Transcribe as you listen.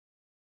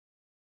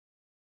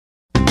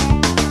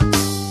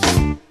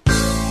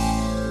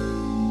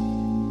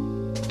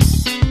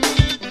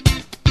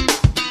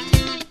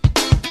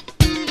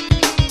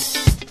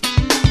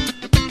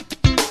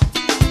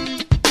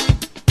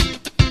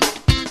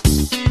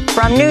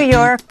From New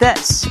York,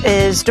 this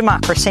is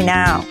Democracy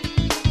Now!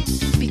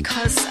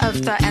 Because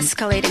of the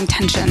escalating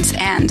tensions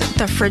and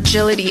the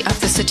fragility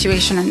of the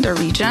situation in the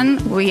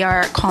region, we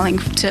are calling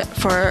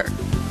for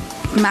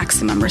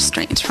maximum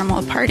restraint from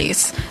all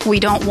parties. We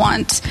don't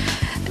want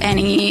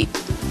any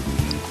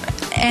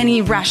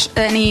rash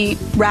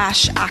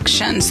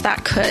actions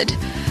that could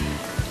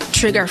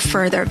trigger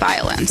further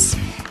violence.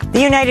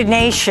 The United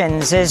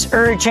Nations is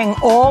urging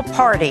all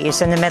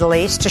parties in the Middle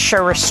East to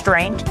show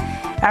restraint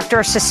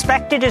after a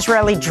suspected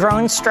Israeli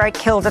drone strike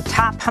killed a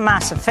top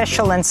Hamas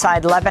official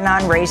inside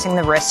Lebanon, raising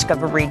the risk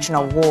of a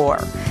regional war.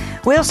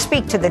 We'll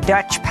speak to the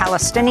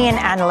Dutch-Palestinian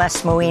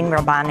analyst Mouin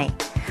Rabbani.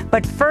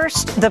 But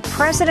first, the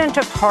president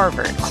of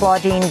Harvard,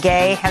 Claudine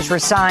Gay, has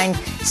resigned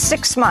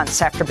 6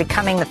 months after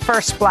becoming the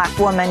first black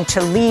woman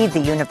to lead the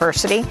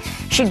university.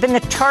 She'd been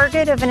the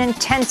target of an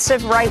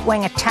intensive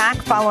right-wing attack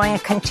following a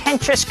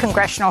contentious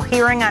congressional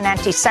hearing on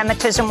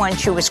anti-Semitism when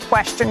she was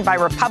questioned by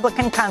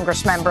Republican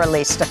Congressmember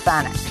Elise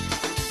Stefanik.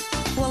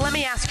 Well, let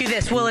me ask you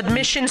this. Will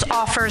admissions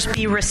offers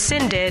be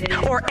rescinded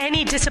or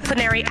any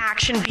disciplinary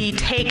action be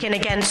taken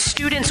against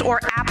students or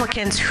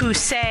applicants who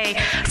say,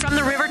 from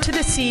the river to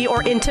the sea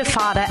or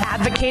Intifada,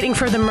 advocating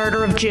for the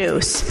murder of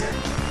Jews?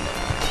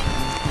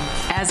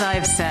 As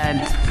I've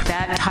said,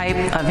 that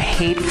type of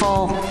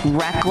hateful,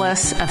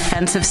 reckless,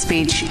 offensive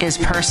speech is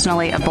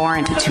personally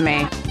abhorrent to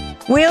me.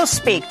 We'll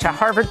speak to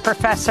Harvard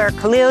professor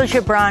Khalil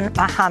Gibran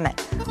Muhammad.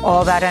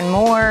 All that and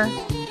more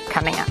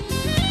coming up.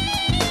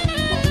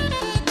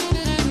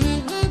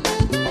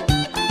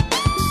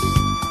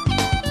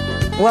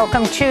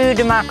 Welcome to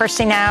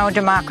Democracy Now!,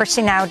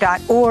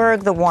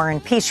 democracynow.org, the War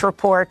and Peace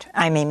Report.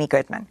 I'm Amy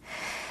Goodman.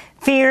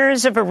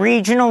 Fears of a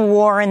regional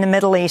war in the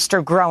Middle East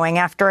are growing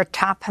after a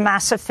top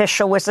Hamas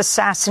official was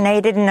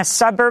assassinated in a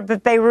suburb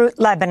of Beirut,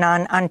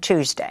 Lebanon, on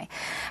Tuesday.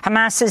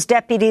 Hamas's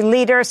deputy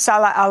leader,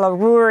 Salah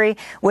al-Aruri,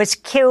 was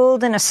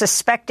killed in a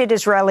suspected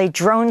Israeli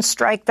drone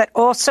strike that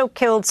also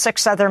killed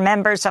 6 other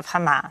members of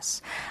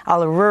Hamas.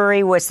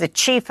 Al-Aruri was the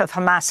chief of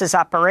Hamas's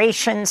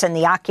operations in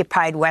the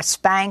occupied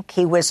West Bank.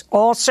 He was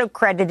also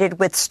credited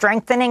with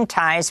strengthening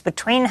ties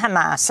between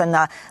Hamas and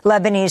the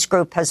Lebanese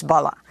group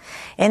Hezbollah.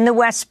 In the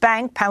West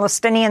Bank,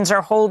 Palestinians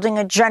are holding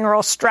a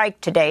general strike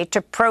today to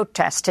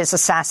protest his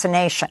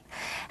assassination.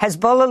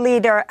 Hezbollah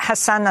leader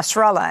Hassan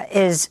Nasrallah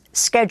is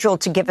scheduled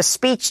to give a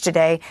speech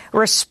today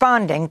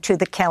responding to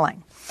the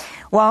killing.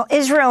 While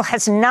Israel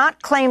has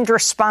not claimed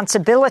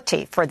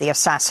responsibility for the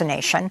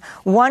assassination,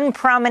 one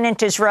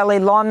prominent Israeli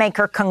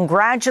lawmaker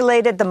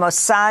congratulated the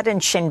Mossad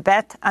and Shin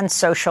Bet on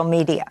social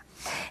media.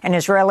 An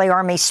Israeli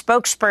army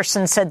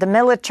spokesperson said the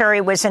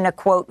military was in a,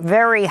 quote,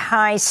 very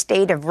high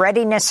state of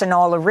readiness in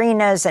all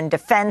arenas in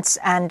defense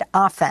and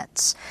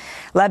offense.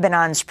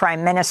 Lebanon's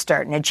Prime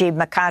Minister, Najib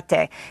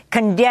Mikati,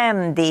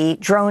 condemned the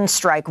drone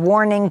strike,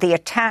 warning the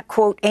attack,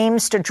 quote,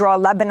 aims to draw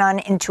Lebanon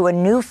into a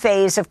new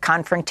phase of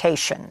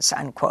confrontations,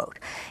 unquote.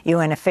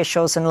 UN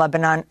officials in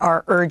Lebanon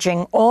are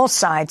urging all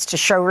sides to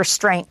show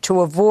restraint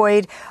to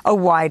avoid a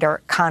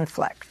wider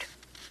conflict.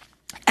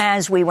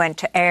 As we went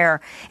to air,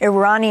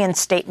 Iranian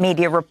state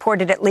media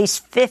reported at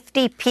least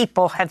 50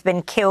 people have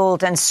been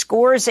killed and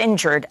scores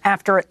injured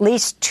after at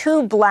least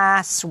 2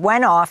 blasts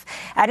went off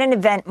at an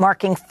event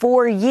marking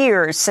 4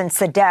 years since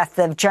the death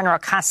of General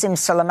Qasem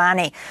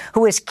Soleimani,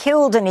 who was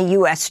killed in a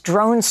U.S.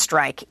 drone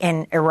strike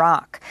in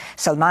Iraq.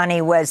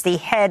 Soleimani was the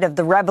head of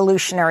the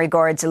Revolutionary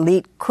Guard's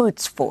elite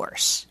Quds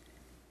force.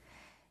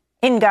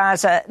 In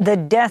Gaza, the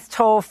death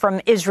toll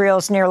from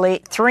Israel's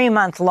nearly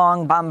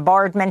 3-month-long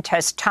bombardment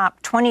has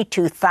topped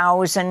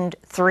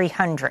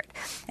 22,300.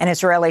 An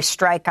Israeli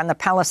strike on the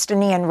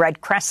Palestinian Red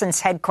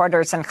Crescent's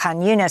headquarters in Khan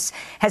Yunis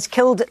has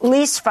killed at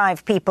least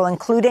 5 people,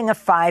 including a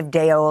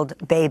 5-day-old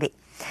baby.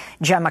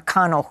 Gemma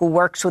Connell, who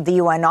works with the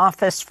UN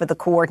Office for the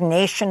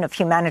Coordination of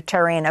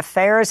Humanitarian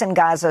Affairs in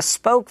Gaza,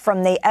 spoke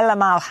from the El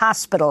Amal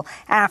hospital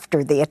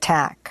after the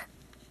attack.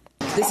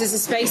 This is a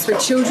space where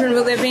children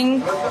were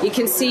living. You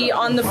can see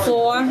on the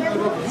floor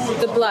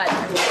the blood.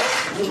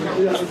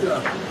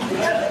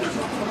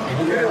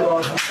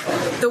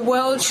 The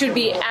world should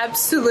be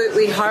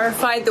absolutely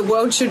horrified. The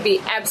world should be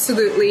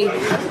absolutely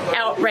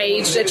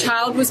outraged. A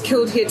child was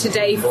killed here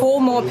today. 4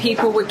 more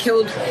people were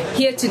killed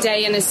here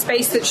today in a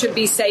space that should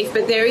be safe.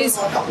 But there is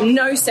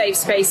no safe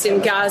space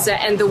in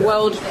Gaza, and the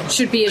world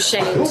should be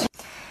ashamed.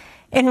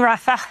 In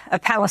Rafah, a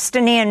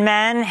Palestinian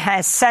man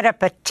has set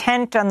up a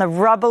tent on the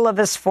rubble of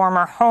his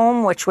former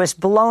home, which was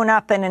blown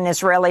up in an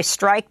Israeli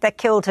strike that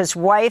killed his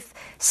wife,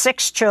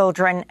 6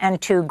 children,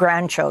 and 2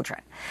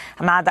 grandchildren.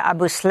 Ahmad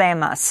Abu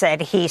Slema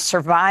said he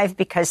survived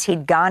because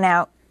he'd gone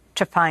out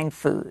to find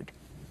food.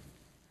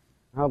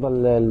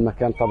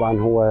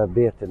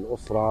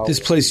 This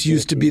place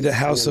used to be the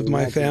house of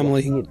my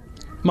family,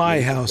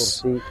 my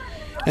house.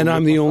 And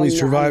I'm the only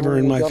survivor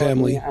in my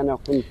family.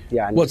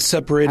 What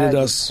separated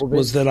us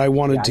was that I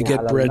wanted to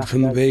get bread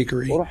from the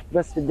bakery.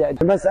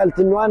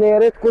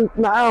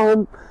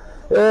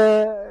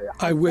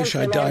 I wish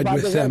I died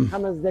with them.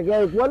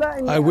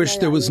 I wish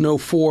there was no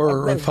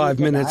 4 or 5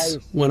 minutes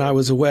when I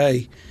was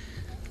away.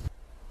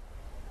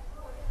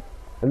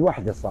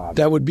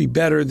 That would be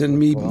better than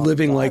me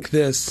living like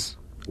this.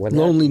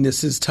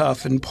 Loneliness is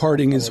tough and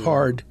parting is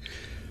hard.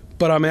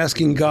 But I'm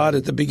asking God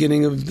at the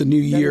beginning of the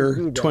new year,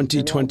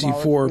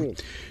 2024,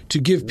 to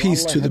give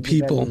peace to the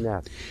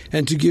people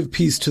and to give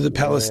peace to the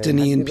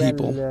Palestinian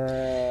people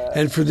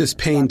and for this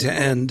pain to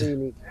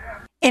end.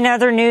 In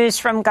other news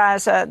from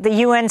Gaza, the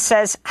UN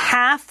says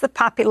half the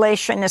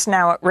population is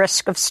now at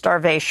risk of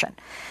starvation.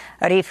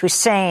 Arif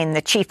Hussein,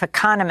 the chief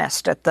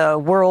economist at the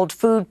World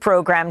Food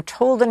Program,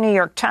 told the New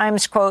York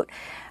Times, quote,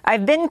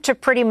 "I've been to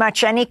pretty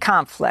much any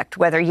conflict,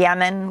 whether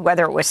Yemen,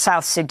 whether it was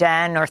South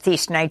Sudan,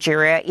 Northeast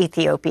Nigeria,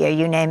 Ethiopia,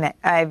 you name it.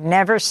 I've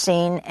never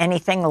seen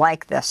anything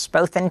like this,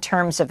 both in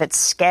terms of its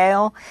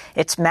scale,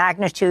 its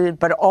magnitude,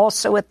 but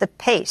also at the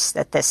pace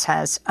that this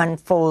has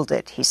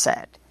unfolded," he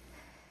said.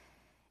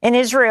 In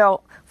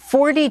Israel,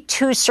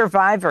 42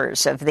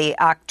 survivors of the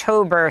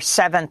October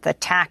 7th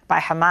attack by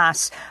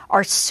Hamas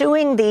are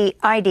suing the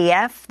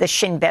IDF, the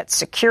Shin Bet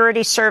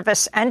Security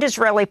Service, and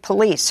Israeli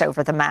police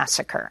over the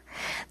massacre.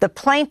 The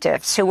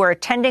plaintiffs, who were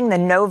attending the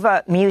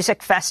Nova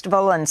Music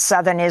Festival in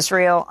southern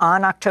Israel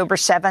on October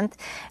 7th,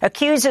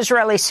 accuse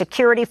Israeli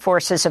security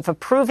forces of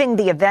approving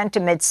the event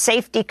amid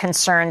safety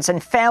concerns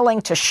and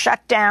failing to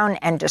shut down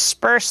and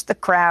disperse the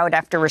crowd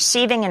after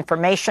receiving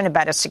information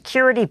about a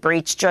security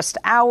breach just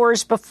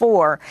hours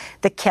before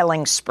the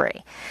killing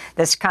spree.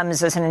 This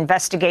comes as an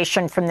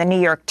investigation from the New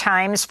York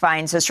Times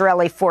finds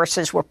Israeli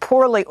forces were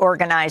poorly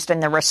organized in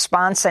the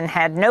response and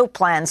had no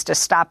plans to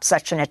stop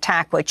such an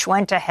attack, which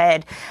went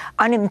ahead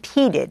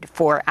unimpeded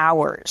for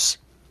hours.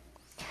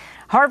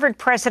 Harvard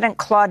President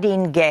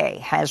Claudine Gay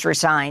has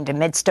resigned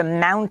amidst a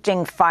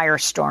mounting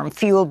firestorm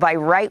fueled by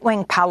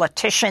right-wing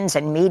politicians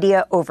and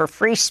media over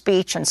free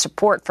speech and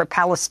support for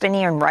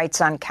Palestinian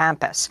rights on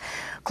campus.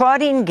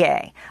 Claudine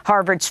Gay,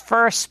 Harvard's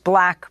first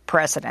black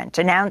president,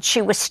 announced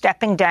she was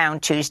stepping down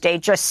Tuesday,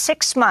 just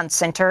 6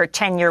 months into her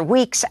tenure,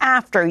 weeks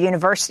after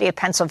University of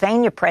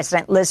Pennsylvania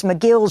President Liz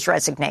McGill's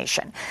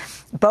resignation.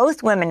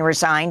 Both women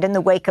resigned in the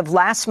wake of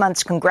last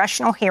month's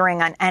congressional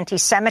hearing on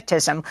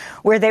anti-Semitism,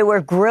 where they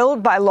were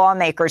grilled by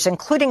lawmakers,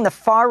 including the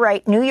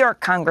far-right New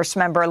York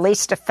Congressmember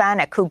Elise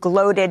Stefanik, who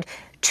gloated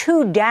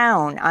too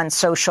down on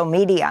social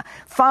media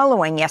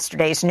following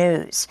yesterday's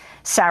news.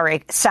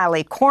 Sally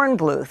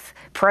Kornbluth,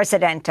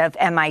 president of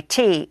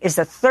MIT, is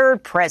the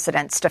third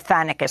president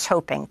Stefanik is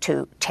hoping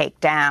to take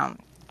down.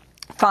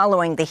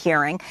 Following the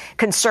hearing,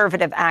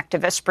 conservative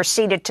activists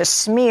proceeded to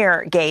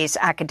smear Gay's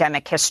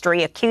academic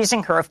history,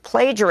 accusing her of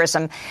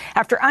plagiarism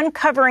after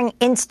uncovering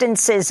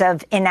instances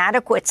of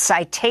inadequate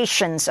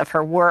citations of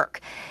her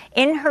work.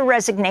 In her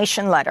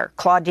resignation letter,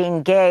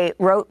 Claudine Gay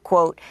wrote,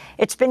 quote,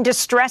 "It's been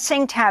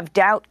distressing to have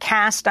doubt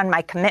cast on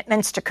my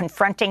commitments to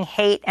confronting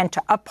hate and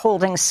to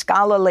upholding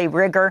scholarly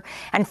rigor,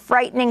 and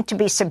frightening to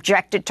be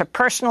subjected to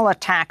personal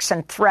attacks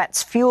and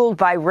threats fueled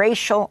by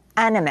racial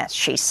animus,"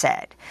 she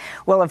said.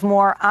 We'll have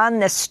more on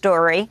this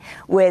story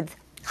with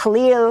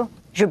Khalil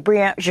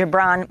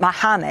Gibran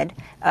Muhammad,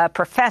 a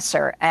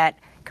professor at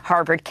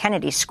Harvard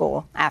Kennedy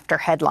School, after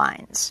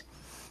headlines.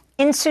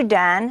 In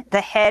Sudan,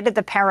 the head of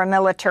the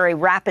Paramilitary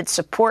Rapid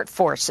Support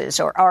Forces,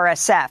 or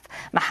RSF,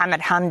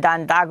 Mohammed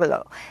Hamdan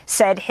Dagalo,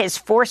 said his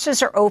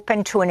forces are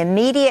open to an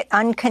immediate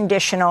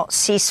unconditional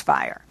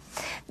ceasefire.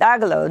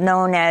 Dagalo,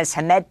 known as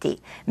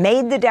Hemedti,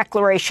 made the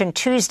declaration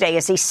Tuesday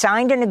as he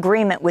signed an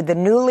agreement with the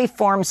newly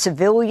formed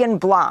civilian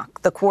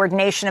bloc, the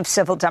Coordination of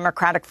Civil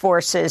Democratic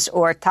Forces,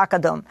 or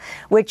Takadum,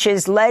 which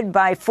is led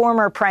by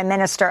former Prime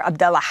Minister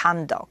Abdallah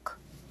Hamdok.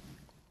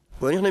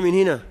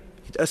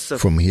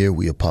 From here,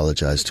 we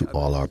apologize to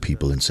all our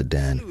people in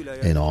Sudan,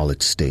 in all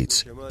its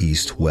states,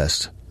 east,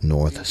 west,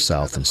 north,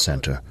 south, and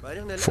center,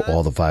 for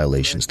all the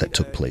violations that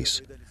took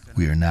place.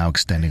 We are now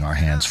extending our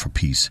hands for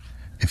peace.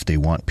 If they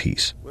want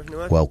peace,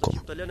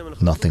 welcome.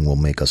 Nothing will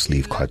make us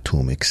leave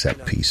Khartoum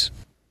except peace.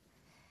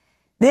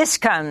 This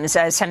comes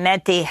as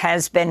Hemedti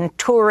has been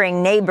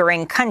touring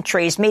neighboring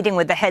countries, meeting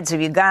with the heads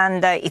of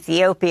Uganda,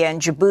 Ethiopia,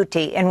 and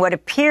Djibouti in what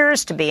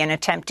appears to be an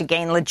attempt to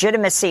gain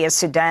legitimacy as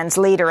Sudan's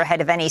leader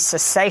ahead of any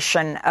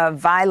cessation of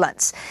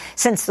violence.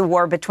 Since the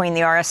war between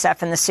the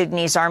RSF and the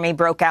Sudanese army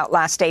broke out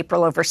last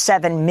April, over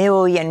 7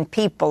 million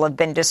people have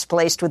been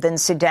displaced within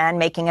Sudan,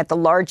 making it the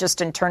largest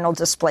internal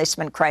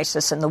displacement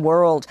crisis in the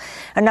world.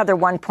 Another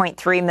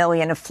 1.3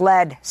 million have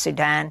fled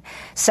Sudan.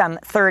 Some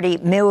 30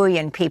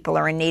 million people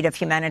are in need of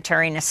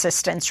humanitarian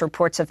assistance.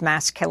 Reports of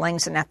mass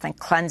killings and ethnic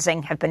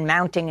cleansing have been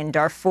mounting in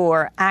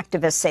Darfur.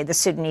 Activists say the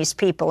Sudanese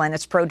people and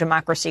its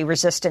pro-democracy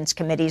resistance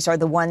committees are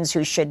the ones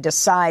who should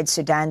decide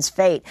Sudan's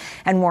fate,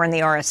 and warn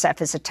the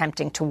RSF is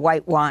attempting to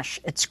whitewash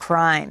its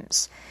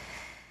crimes.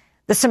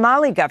 The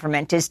Somali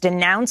government is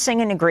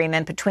denouncing an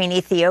agreement between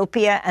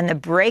Ethiopia and the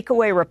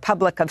breakaway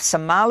Republic of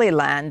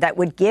Somaliland that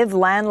would give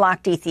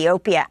landlocked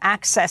Ethiopia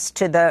access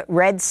to the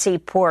Red Sea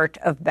port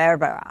of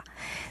Berbera.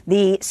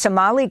 The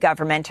Somali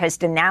government has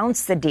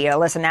denounced the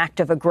deal as an act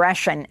of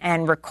aggression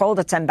and recalled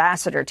its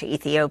ambassador to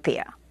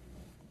Ethiopia.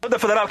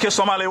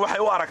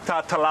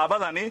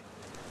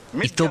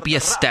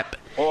 Ethiopia's step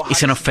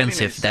is an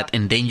offensive that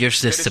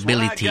endangers the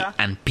stability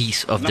and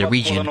peace of the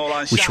region,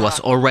 which was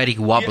already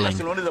wobbling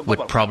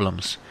with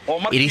problems.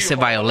 It is a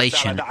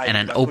violation and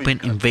an open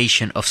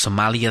invasion of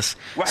Somalia's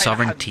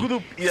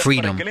sovereignty,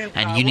 freedom,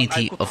 and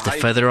unity of the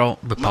Federal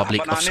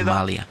Republic of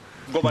Somalia.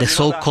 The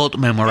so-called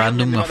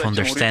Memorandum of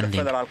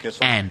Understanding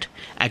and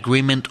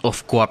Agreement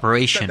of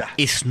Cooperation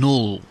is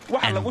null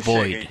and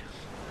void.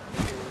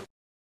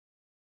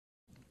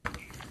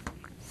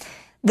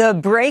 The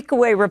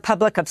breakaway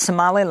Republic of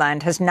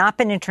Somaliland has not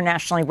been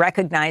internationally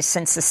recognized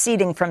since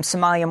seceding from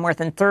Somalia more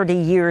than 30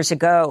 years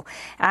ago.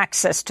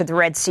 Access to the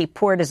Red Sea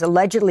port is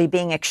allegedly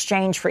being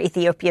exchanged for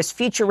Ethiopia's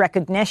future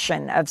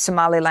recognition of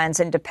Somaliland's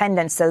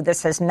independence, though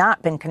this has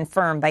not been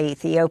confirmed by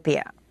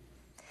Ethiopia.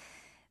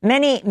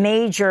 Many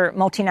major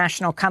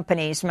multinational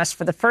companies must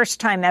for the first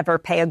time ever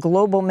pay a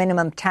global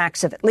minimum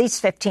tax of at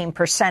least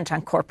 15%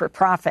 on corporate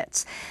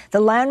profits. The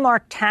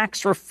landmark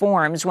tax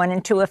reforms went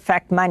into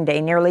effect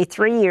Monday, nearly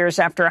 3 years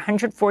after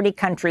 140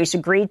 countries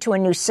agreed to a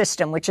new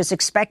system, which is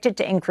expected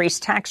to increase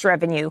tax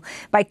revenue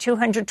by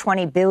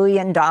 $220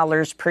 billion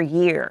per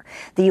year.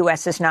 The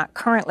U.S. is not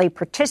currently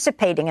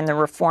participating in the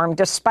reform,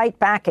 despite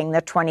backing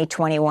the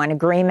 2021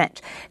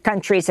 agreement.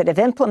 Countries that have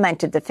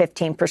implemented the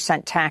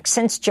 15% tax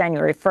since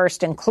January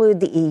 1st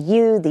include the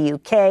EU, the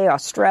UK,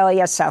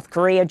 Australia, South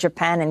Korea,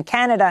 Japan, and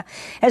Canada,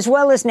 as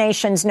well as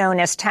nations known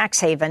as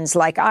tax havens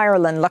like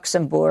Ireland,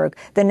 Luxembourg,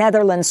 the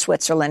Netherlands,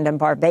 Switzerland, and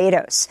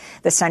Barbados.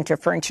 The Center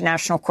for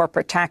International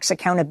Corporate Tax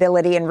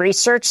Accountability and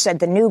Research said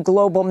the new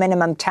global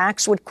minimum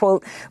tax would,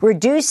 quote,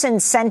 reduce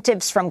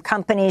incentives from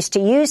companies to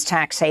use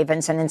tax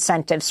havens and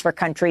incentives for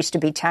countries to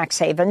be tax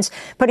havens,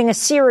 putting a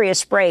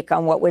serious brake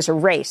on what was a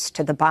race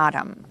to the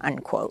bottom,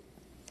 unquote.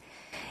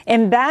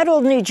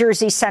 Embattled New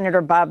Jersey Senator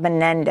Bob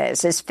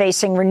Menendez is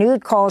facing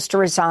renewed calls to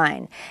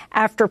resign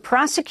after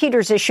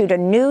prosecutors issued a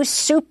new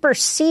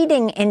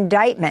superseding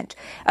indictment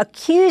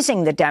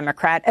accusing the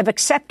Democrat of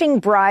accepting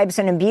bribes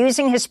and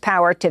abusing his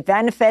power to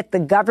benefit the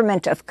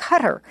government of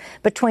Qatar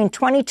between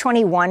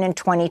 2021 and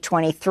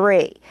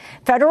 2023.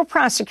 Federal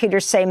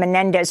prosecutors say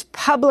Menendez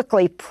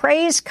publicly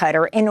praised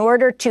Qatar in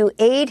order to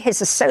aid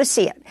his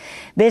associate,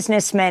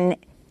 businessman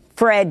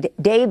Fred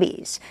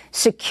Davies,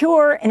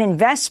 secure an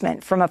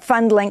investment from a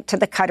fund linked to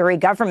the Qatari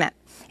government.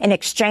 In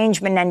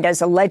exchange,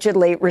 Menendez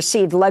allegedly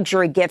received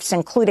luxury gifts,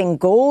 including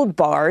gold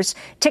bars,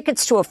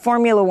 tickets to a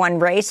Formula One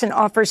race, and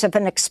offers of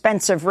an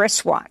expensive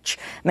wristwatch.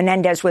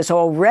 Menendez was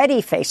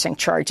already facing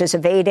charges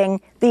of aiding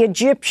the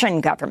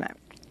Egyptian government.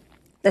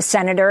 The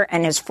senator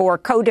and his 4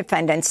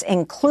 co-defendants,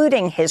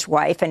 including his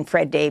wife and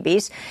Fred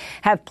Davies,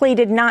 have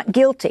pleaded not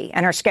guilty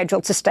and are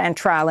scheduled to stand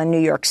trial in New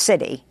York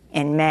City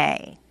in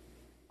May.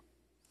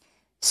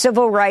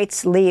 Civil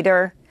rights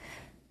leader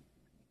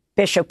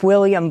Bishop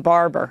William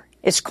Barber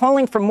is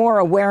calling for more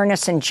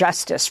awareness and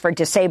justice for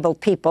disabled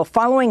people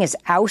following his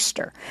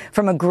ouster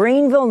from a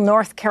Greenville,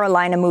 North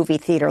Carolina movie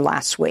theater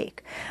last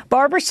week.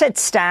 Barber said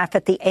staff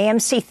at the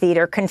AMC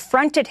Theater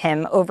confronted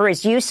him over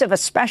his use of a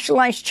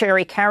specialized chair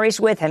he carries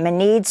with him and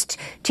needs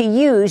to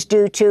use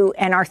due to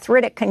an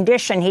arthritic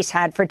condition he's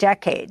had for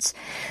decades.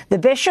 The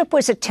bishop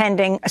was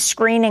attending a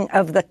screening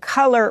of The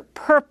Color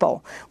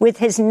Purple with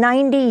his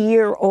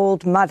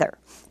 90-year-old mother.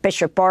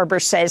 Bishop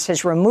Barber says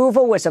his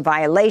removal was a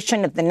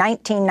violation of the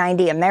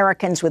 1990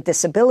 Americans with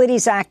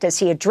Disabilities Act as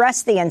he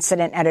addressed the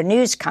incident at a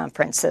news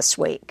conference this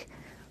week.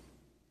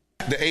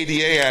 The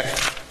ADA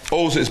Act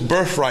owes its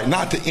birthright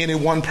not to any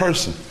one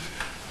person.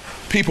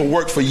 People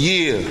work for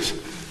years.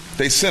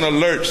 They send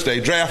alerts, they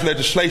draft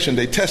legislation,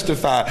 they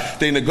testify,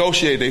 they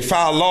negotiate, they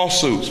file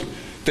lawsuits.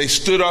 They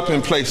stood up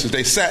in places,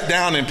 they sat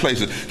down in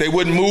places, they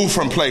wouldn't move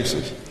from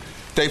places.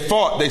 They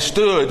fought, they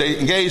stood, they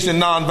engaged in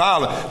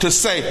nonviolence to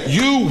say,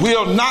 you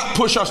will not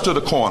push us to the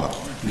corner.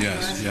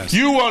 Yes.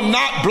 You will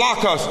not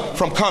block us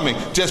from coming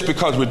just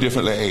because we're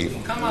differently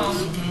able. Come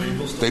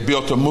on. They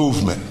built a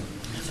movement.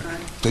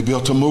 They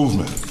built a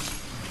movement.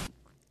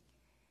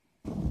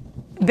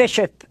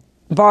 Bishop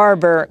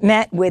Barber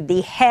met with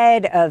the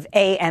head of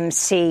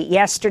AMC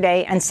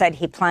yesterday and said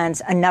he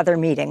plans another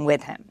meeting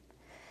with him.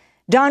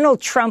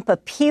 Donald Trump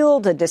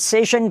appealed a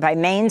decision by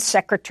Maine's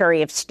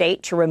Secretary of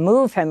State to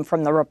remove him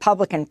from the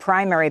Republican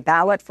primary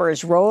ballot for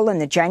his role in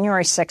the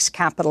January 6th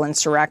Capitol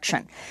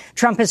insurrection.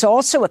 Trump is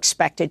also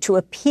expected to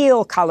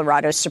appeal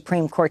Colorado's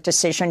Supreme Court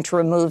decision to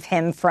remove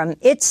him from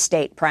its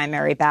state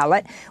primary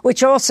ballot,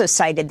 which also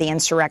cited the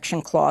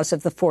insurrection clause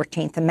of the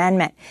 14th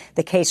Amendment.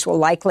 The case will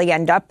likely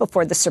end up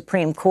before the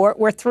Supreme Court,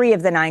 where 3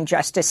 of the 9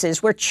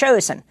 justices were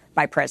chosen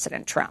by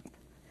President Trump.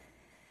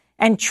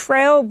 And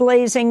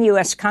trailblazing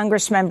U.S.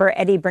 Congressmember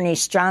Eddie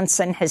Bernice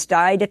Johnson has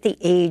died at the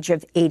age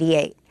of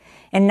 88.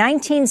 In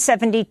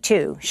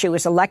 1972, she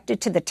was elected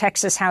to the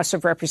Texas House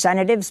of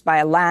Representatives by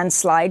a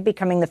landslide,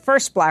 becoming the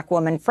first black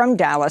woman from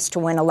Dallas to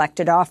win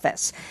elected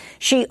office.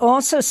 She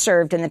also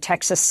served in the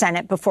Texas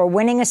Senate before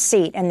winning a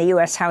seat in the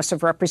U.S. House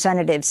of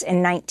Representatives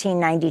in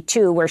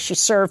 1992, where she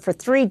served for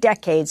 3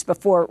 decades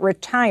before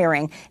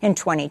retiring in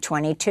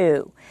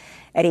 2022.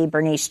 Eddie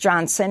Bernice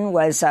Johnson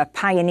was a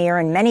pioneer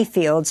in many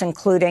fields,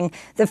 including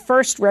the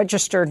first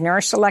registered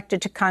nurse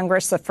elected to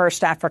Congress, the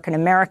first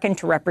African-American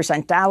to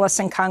represent Dallas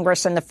in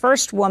Congress, and the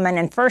first woman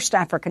and first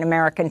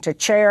African-American to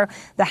chair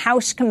the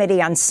House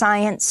Committee on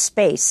Science,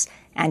 Space,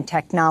 and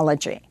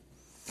Technology.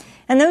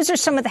 And those are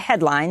some of the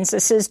headlines.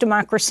 This is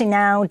Democracy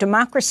Now!,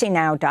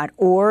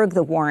 democracynow.org,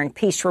 the War and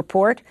Peace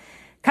Report.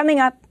 Coming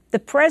up, the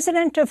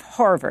president of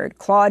Harvard,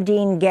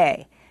 Claudine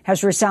Gay,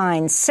 has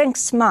resigned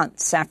 6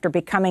 months after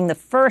becoming the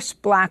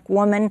first black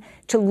woman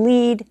to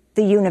lead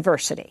the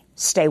university.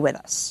 Stay with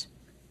us.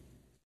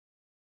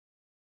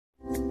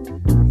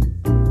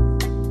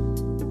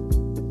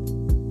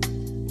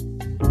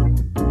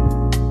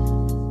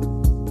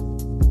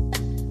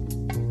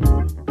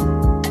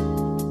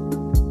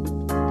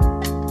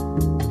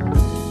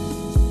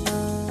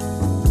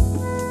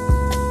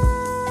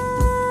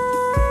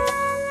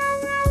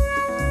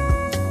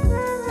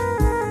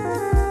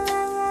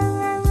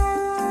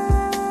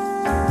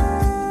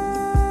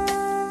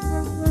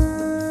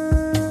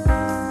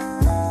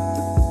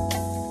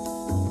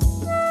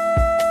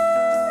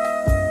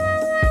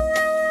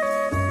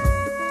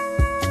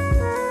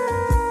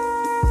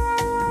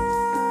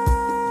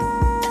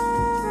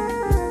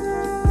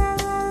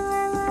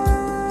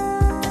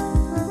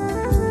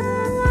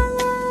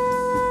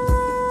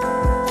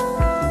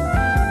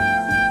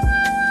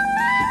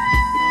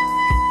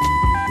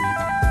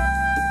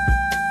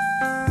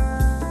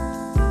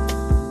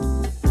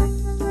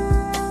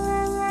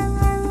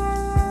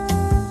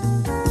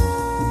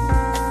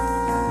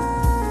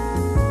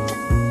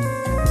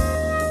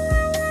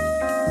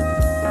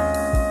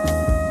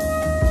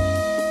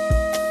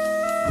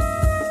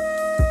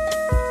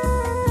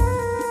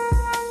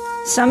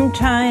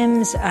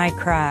 Sometimes I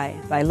Cry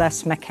by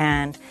Les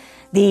McCann.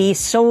 The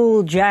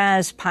soul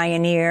jazz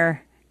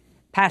pioneer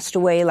passed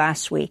away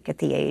last week at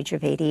the age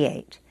of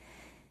 88.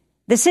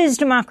 This is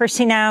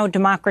Democracy Now!,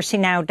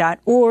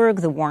 democracynow.org,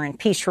 the War and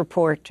Peace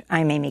Report.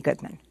 I'm Amy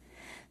Goodman.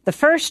 The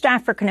first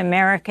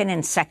African-American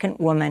and second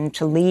woman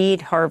to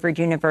lead Harvard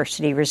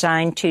University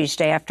resigned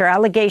Tuesday after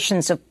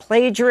allegations of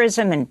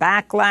plagiarism and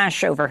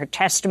backlash over her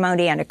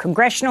testimony at a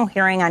congressional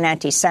hearing on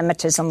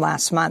anti-Semitism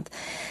last month.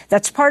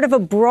 That's part of a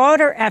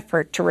broader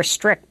effort to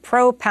restrict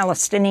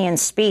pro-Palestinian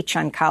speech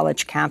on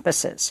college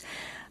campuses.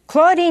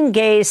 Claudine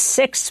Gay's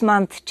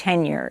 6-month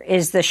tenure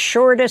is the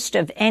shortest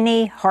of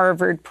any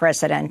Harvard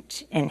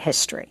president in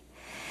history.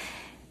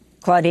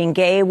 Claudine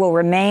Gay will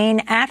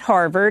remain at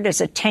Harvard as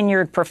a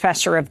tenured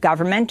professor of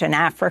government and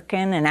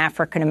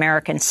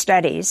African-American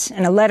studies.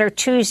 In a letter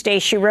Tuesday,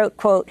 she wrote,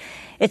 quote,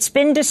 "It's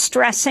been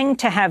distressing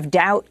to have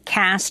doubt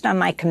cast on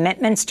my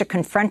commitments to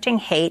confronting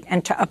hate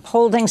and to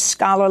upholding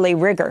scholarly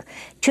rigor,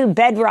 two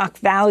bedrock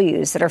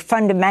values that are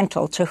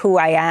fundamental to who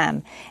I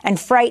am, and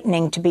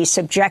frightening to be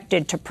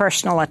subjected to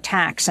personal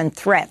attacks and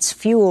threats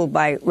fueled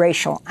by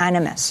racial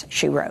animus,"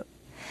 she wrote.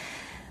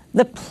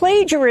 The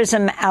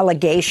plagiarism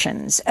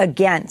allegations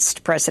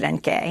against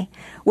President Gay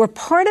were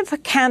part of a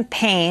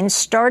campaign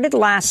started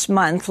last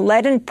month,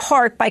 led in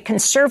part by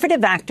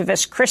conservative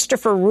activist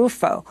Christopher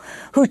Rufo,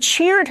 who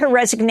cheered her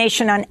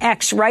resignation on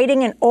X,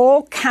 writing in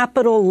all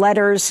capital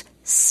letters,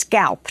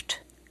 "Scalped."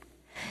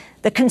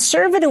 The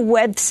conservative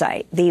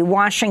website, the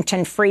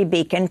Washington Free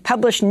Beacon,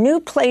 published new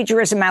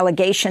plagiarism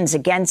allegations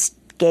against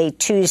Gay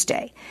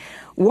Tuesday.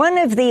 One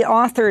of the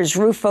authors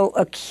Rufo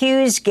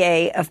accused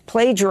Gay of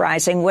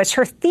plagiarizing was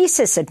her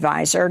thesis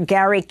advisor,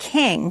 Gary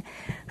King,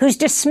 who's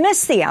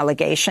dismissed the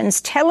allegations,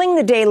 telling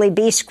the Daily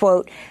Beast,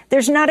 quote,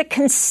 "There's not a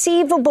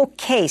conceivable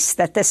case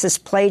that this is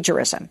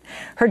plagiarism.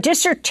 Her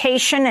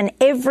dissertation and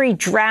every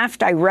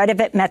draft I read of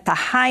it met the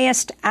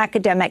highest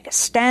academic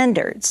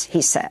standards,"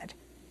 he said.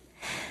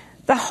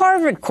 The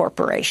Harvard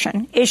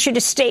Corporation issued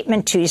a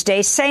statement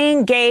Tuesday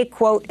saying Gay,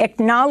 quote,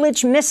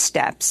 "acknowledged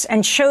missteps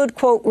and showed,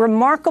 quote,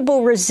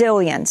 remarkable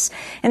resilience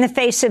in the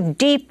face of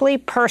deeply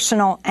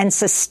personal and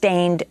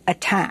sustained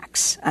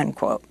attacks,"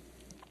 unquote.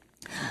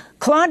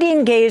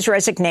 Claudine Gay's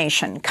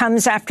resignation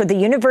comes after the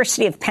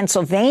University of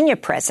Pennsylvania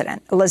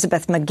president,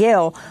 Elizabeth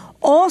Magill,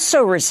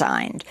 also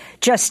resigned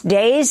just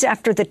days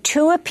after the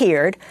two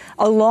appeared,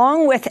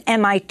 along with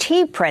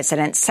MIT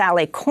president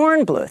Sally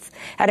Kornbluth,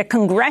 at a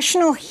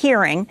congressional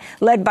hearing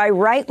led by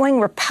right-wing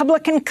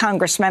Republican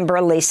Congressmember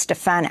Elise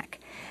Stefanik.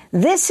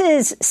 This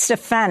is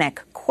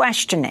Stefanik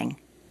questioning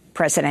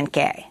President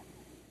Gay.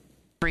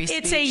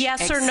 It's a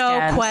yes or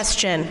no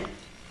question.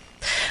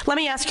 Let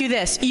me ask you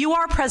this. You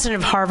are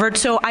president of Harvard,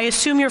 so I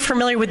assume you're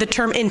familiar with the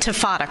term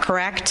intifada,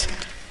 correct?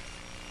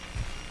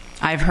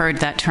 I've heard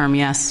that term,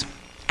 yes.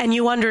 And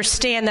you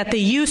understand that the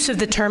use of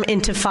the term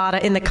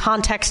intifada in the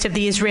context of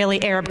the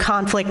Israeli-Arab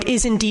conflict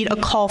is indeed a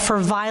call for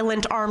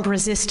violent armed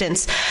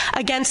resistance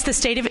against the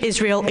state of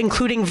Israel,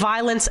 including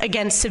violence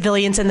against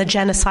civilians and the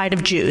genocide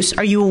of Jews.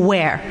 Are you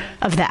aware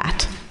of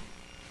that?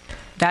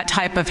 That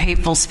type of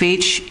hateful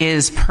speech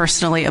is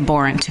personally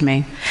abhorrent to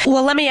me.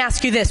 Well, let me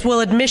ask you this. Will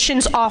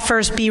admissions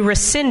offers be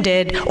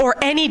rescinded or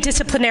any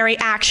disciplinary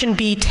action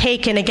be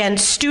taken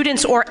against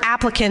students or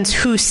applicants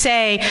who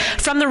say,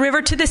 from the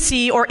river to the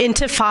sea or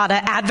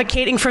intifada,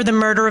 advocating for the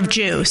murder of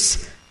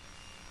Jews?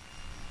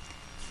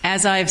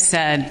 As I've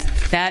said,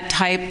 that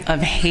type of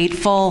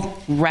hateful,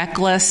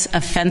 reckless,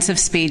 offensive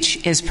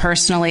speech is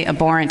personally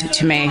abhorrent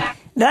to me.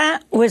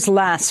 That was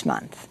last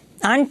month.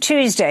 On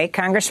Tuesday,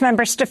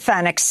 Congressmember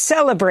Stefanik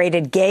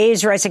celebrated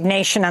Gay's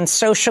resignation on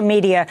social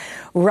media,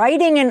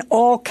 writing in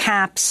all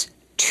caps,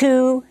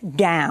 "2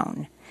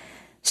 down."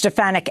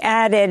 Stefanik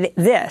added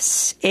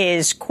this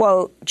is,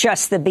 quote,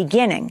 "just the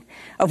beginning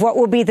of what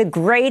will be the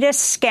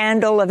greatest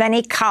scandal of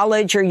any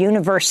college or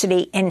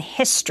university in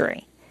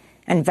history,"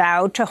 and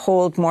vowed to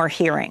hold more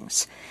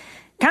hearings.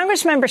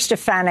 Congressmember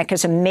Stefanik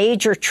is a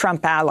major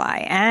Trump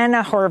ally and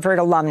a Harvard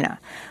alumna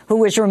who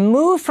was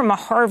removed from a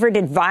Harvard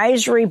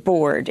advisory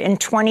board in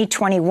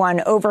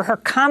 2021 over her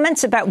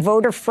comments about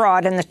voter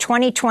fraud in the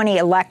 2020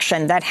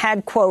 election that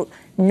had, quote,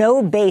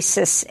 "no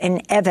basis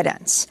in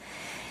evidence."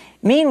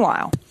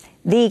 Meanwhile,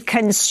 the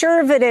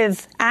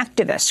conservative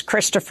activist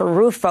Christopher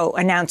Rufo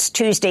announced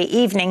Tuesday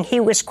evening he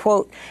was,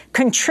 quote,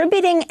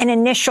 "contributing an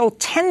initial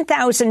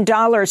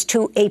 $10,000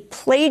 to a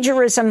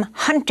plagiarism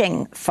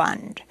hunting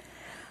fund."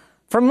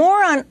 For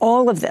more on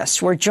all of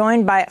this, we're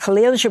joined by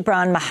Khalil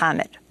Gibran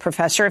Muhammad,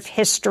 professor of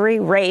history,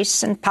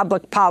 race, and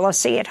public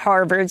policy at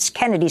Harvard's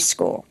Kennedy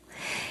School.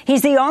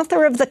 He's the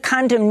author of The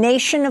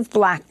Condemnation of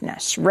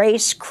Blackness,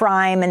 Race,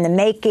 Crime, and the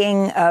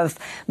Making of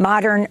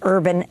Modern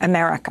Urban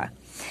America.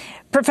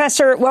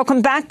 Professor,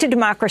 welcome back to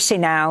Democracy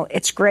Now!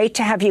 It's great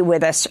to have you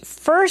with us.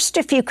 First,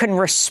 if you can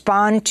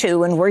respond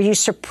to, and were you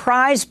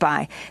surprised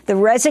by, the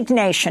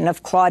resignation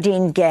of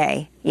Claudine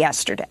Gay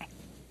yesterday?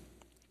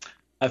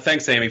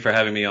 Thanks, Amy, for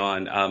having me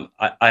on.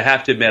 I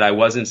have to admit I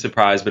wasn't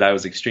surprised, but I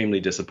was extremely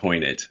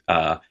disappointed.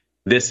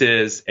 This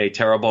is a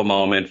terrible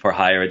moment for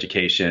higher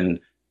education.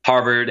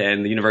 Harvard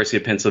and the University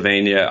of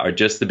Pennsylvania are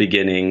just the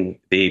beginning.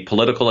 The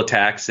political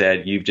attacks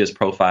that you've just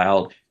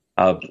profiled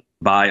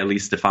by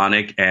Elise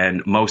Stefanik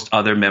and most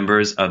other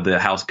members of the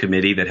House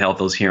committee that held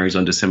those hearings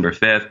on December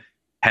 5th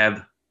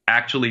have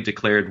actually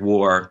declared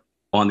war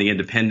on the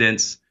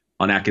independence,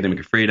 on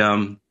academic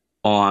freedom,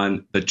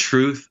 on the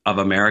truth of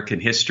American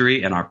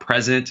history and our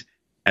present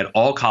at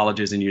all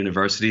colleges and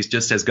universities,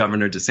 just as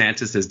Governor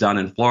DeSantis has done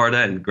in Florida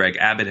and Greg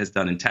Abbott has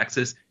done in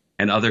Texas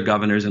and other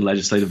governors and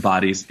legislative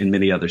bodies in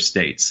many other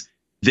states.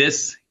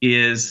 This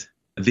is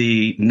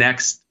the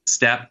next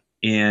step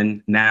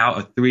in now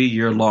a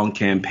 3-year-long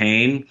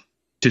campaign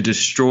to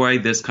destroy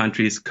this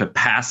country's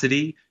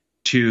capacity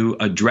to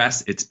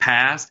address its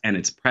past and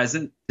its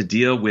present, to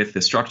deal with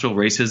the structural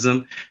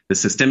racism, the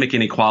systemic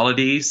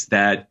inequalities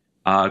that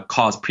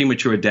cause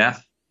premature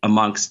death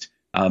amongst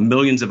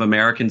millions of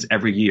Americans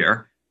every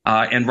year.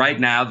 And right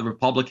now, the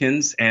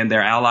Republicans and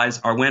their allies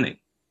are winning.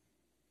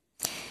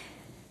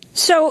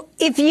 So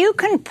if you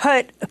can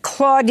put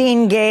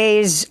Claudine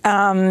Gay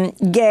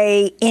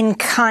in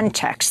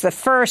context, the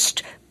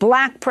first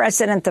black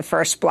president, the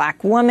first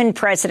black woman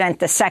president,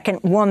 the second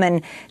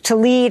woman to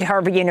lead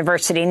Harvard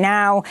University.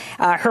 Now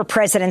her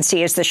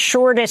presidency is the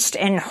shortest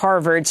in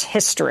Harvard's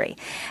history.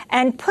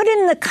 And put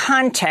in the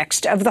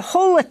context of the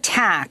whole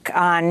attack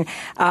on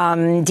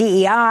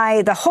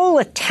DEI, the whole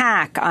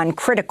attack on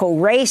critical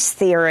race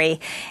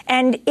theory.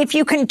 And if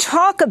you can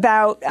talk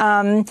about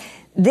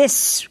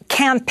this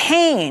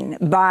campaign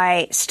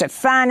by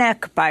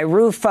Stefanik, by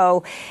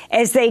Rufo,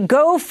 as they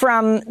go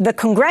from the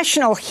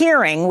congressional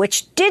hearing,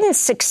 which didn't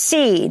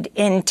succeed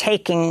in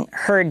taking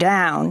her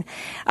down,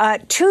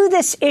 to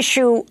this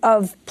issue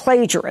of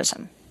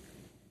plagiarism.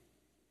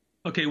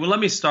 Okay, well, let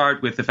me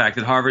start with the fact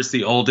that Harvard's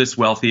the oldest,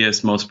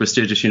 wealthiest, most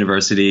prestigious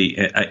university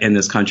in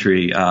this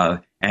country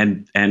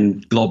and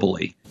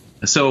globally.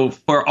 So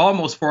for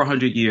almost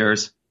 400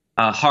 years,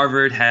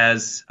 Harvard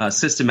has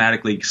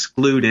systematically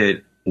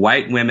excluded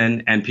white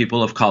women and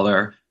people of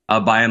color,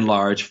 by and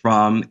large,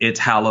 from its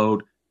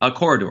hallowed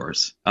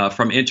corridors,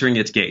 from entering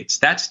its gates.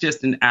 That's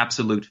just an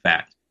absolute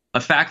fact. A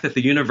fact that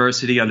the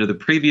university under the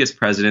previous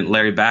president,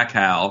 Larry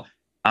Bacow,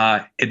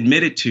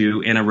 admitted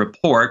to in a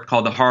report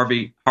called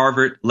the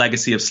Harvard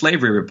Legacy of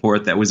Slavery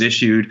Report that was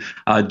issued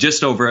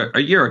just over a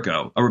year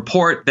ago, a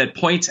report that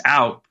points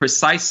out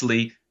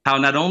precisely how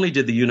not only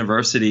did the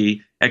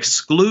university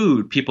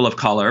exclude people of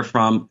color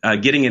from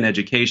getting an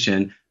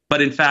education,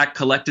 but in fact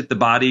collected the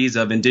bodies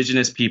of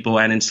indigenous people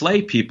and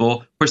enslaved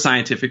people for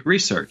scientific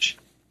research,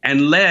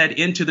 and led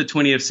into the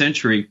 20th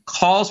century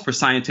calls for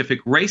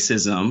scientific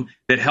racism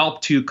that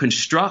helped to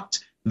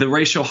construct the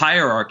racial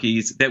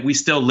hierarchies that we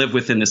still live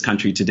with in this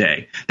country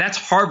today. That's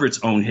Harvard's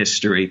own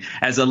history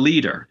as a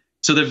leader.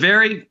 So the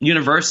very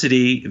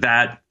university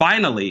that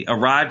finally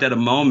arrived at a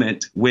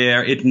moment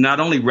where it not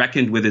only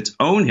reckoned with its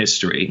own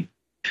history,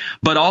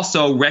 but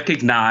also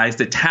recognized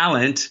that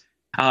talent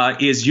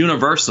is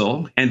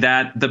universal and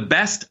that the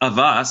best of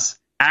us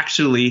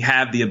actually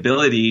have the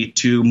ability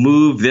to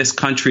move this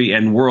country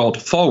and world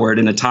forward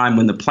in a time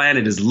when the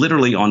planet is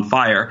literally on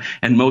fire,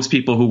 and most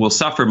people who will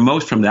suffer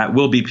most from that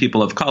will be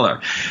people of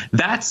color.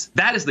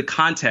 That is the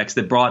context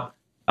that brought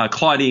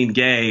Claudine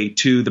Gay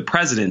to the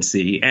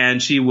presidency,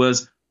 and she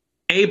was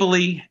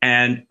ably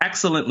and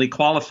excellently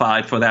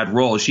qualified for that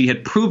role. She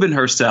had proven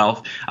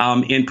herself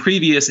in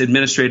previous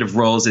administrative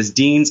roles as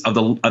dean of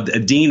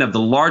the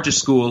largest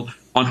school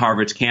on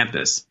Harvard's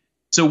campus.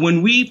 So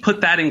when we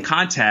put that in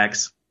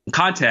context,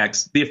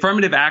 the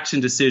affirmative action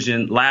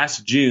decision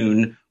last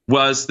June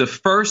was the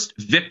first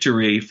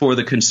victory for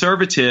the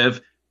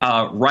conservative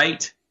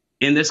right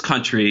in this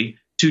country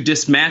to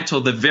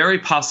dismantle the very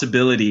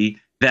possibility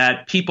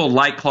that people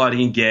like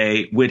Claudine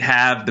Gay would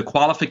have the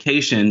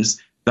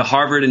qualifications, the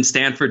Harvard and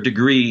Stanford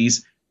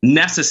degrees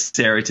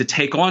necessary to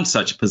take on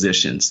such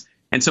positions.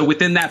 And so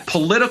within that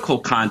political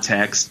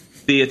context,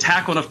 the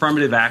attack on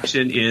affirmative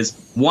action is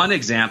one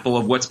example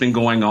of what's been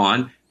going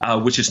on,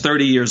 which is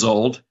 30 years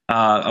old,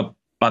 a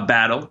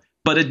battle.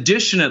 But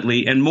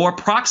additionally, and more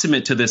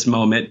proximate to this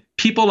moment,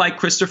 people like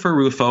Christopher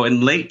Rufo in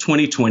late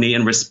 2020,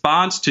 in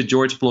response to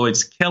George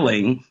Floyd's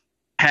killing,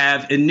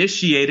 have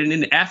initiated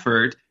an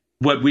effort,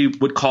 what we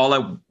would call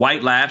a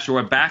white lash or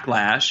a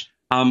backlash,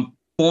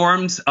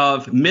 forms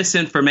of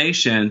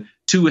misinformation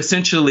to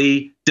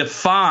essentially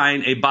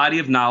define a body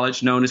of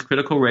knowledge known as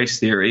critical race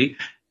theory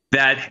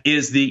that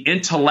is the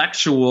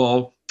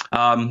intellectual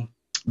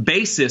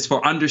basis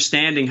for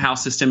understanding how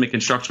systemic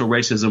and structural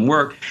racism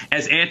work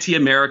as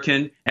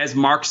anti-American, as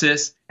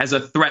Marxist, as a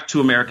threat to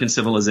American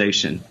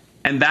civilization.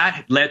 And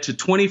that led to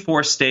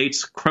 24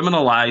 states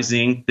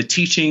criminalizing the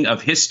teaching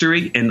of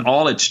history in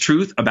all its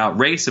truth about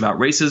race, about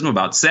racism,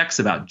 about sex,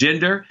 about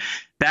gender.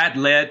 That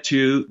led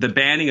to the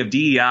banning of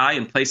DEI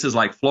in places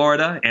like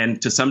Florida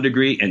and to some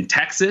degree in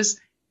Texas.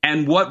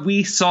 And what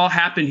we saw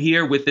happen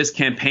here with this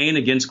campaign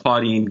against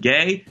Claudine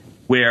Gay,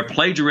 where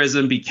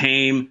plagiarism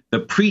became the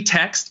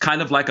pretext,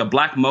 kind of like a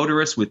black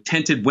motorist with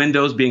tinted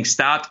windows being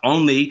stopped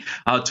only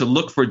to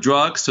look for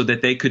drugs so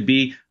that they could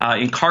be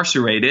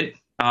incarcerated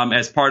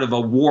as part of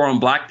a war on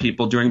black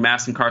people during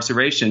mass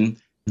incarceration.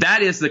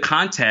 That is the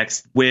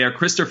context where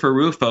Christopher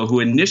Rufo, who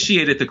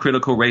initiated the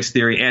critical race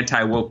theory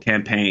anti-woke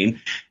campaign,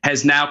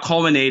 has now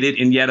culminated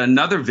in yet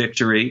another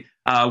victory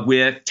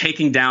with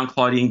taking down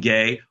Claudine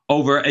Gay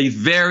over a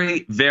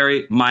very,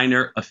 very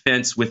minor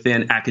offense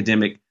within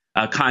academic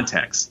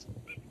context.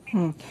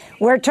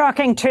 We're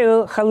talking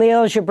to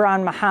Khalil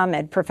Gibran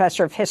Muhammad,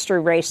 professor of history,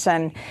 race,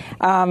 and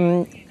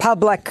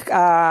public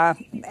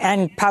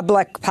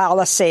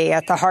policy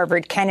at the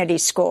Harvard Kennedy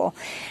School.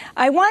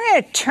 I want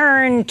to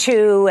turn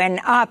to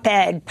an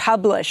op-ed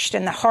published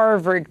in the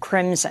Harvard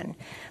Crimson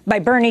by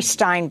Bernie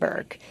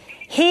Steinberg.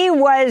 He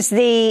was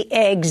the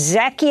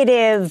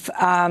executive.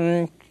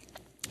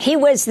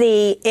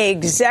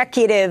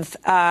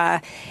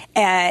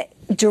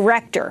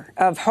 Director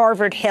of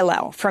Harvard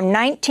Hillel from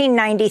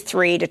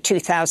 1993 to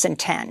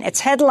 2010. It's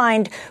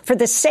headlined, "For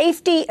the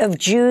Safety of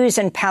Jews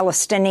and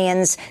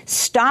Palestinians,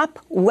 Stop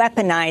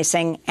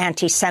Weaponizing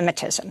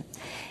Anti-Semitism."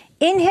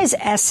 In his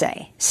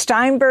essay,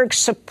 Steinberg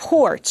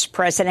supports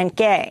President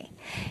Gay.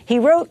 He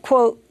wrote,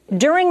 quote,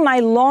 "During my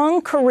long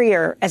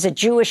career as a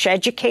Jewish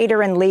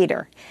educator and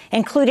leader,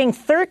 including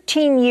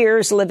 13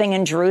 years living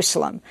in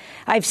Jerusalem,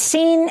 I've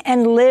seen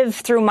and lived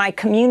through my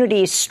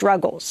community's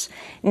struggles.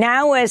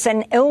 Now, as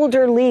an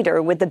elder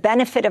leader with the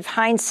benefit of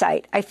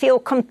hindsight, I feel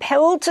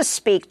compelled to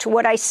speak to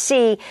what I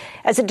see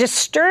as a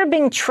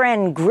disturbing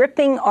trend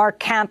gripping our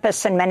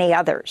campus and many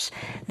others: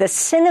 the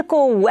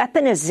cynical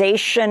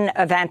weaponization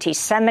of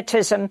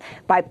anti-Semitism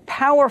by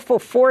powerful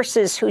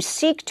forces who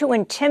seek to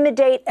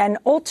intimidate and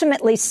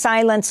ultimately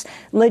silence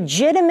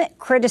legitimate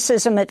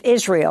criticism of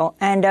Israel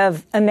and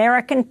of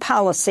American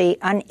policy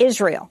on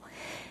Israel.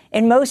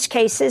 In most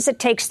cases, it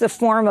takes the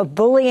form of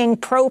bullying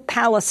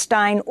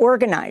pro-Palestine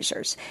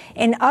organizers.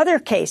 In other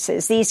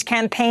cases, these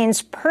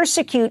campaigns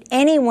persecute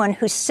anyone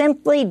who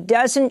simply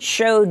doesn't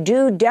show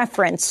due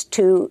deference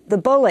to the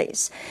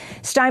bullies."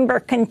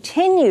 Steinberg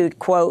continued,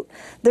 quote,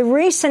 "The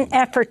recent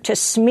effort to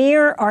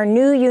smear our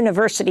new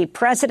university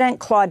president,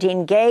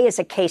 Claudine Gay, is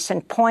a case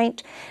in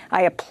point.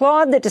 I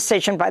applaud the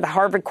decision by the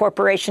Harvard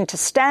Corporation to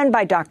stand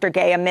by Dr.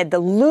 Gay amid the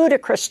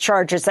ludicrous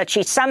charges that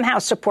she somehow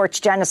supports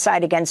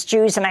genocide against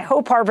Jews, and I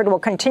hope Harvard will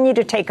continue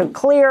to take a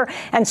clear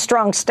and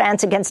strong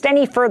stance against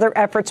any further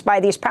efforts by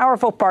these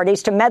powerful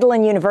parties to meddle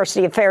in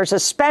university affairs,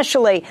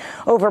 especially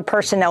over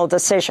personnel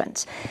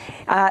decisions."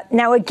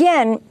 Now,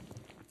 again,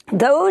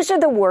 those are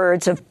the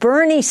words of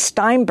Bernie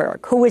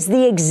Steinberg, who was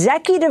the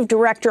executive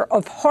director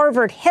of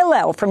Harvard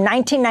Hillel from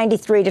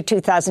 1993 to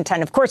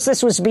 2010. Of course,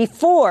 this was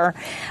before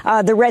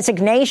the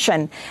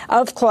resignation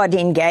of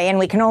Claudine Gay, and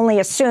we can only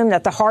assume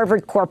that the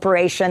Harvard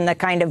Corporation, the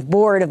kind of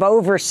board of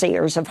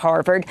overseers of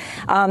Harvard,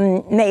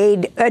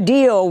 made a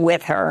deal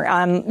with her,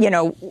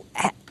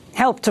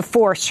 helped to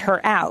force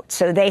her out.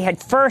 So they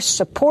had first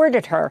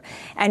supported her,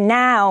 and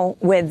now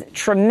with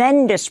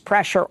tremendous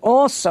pressure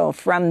also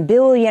from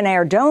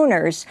billionaire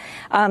donors,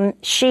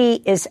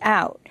 she is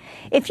out.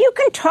 If you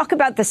can talk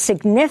about the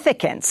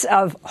significance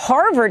of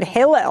Harvard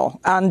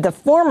Hillel, the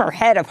former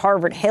head of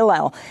Harvard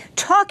Hillel,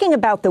 talking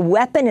about the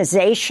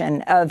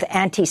weaponization of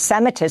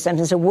anti-Semitism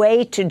as a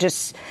way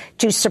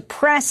to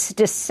suppress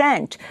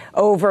dissent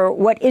over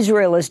what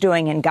Israel is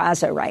doing in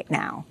Gaza right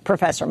now,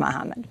 Professor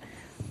Muhammad.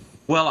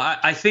 Well,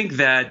 I think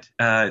that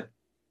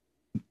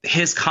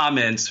his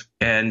comments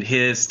and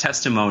his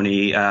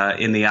testimony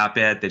in the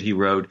op-ed that he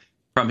wrote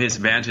from his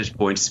vantage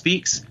point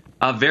speaks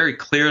very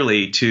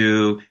clearly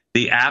to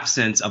the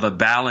absence of a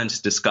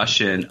balanced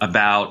discussion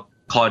about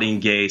Claudine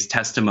Gay's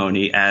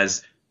testimony,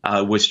 as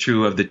was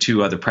true of the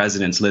two other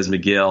presidents, Liz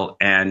McGill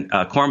and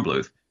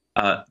Kornbluth.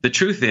 The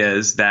truth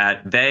is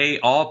that they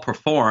all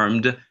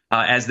performed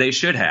as they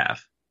should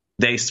have.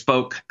 They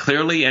spoke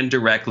clearly and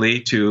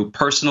directly to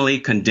personally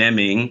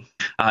condemning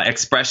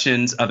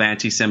expressions of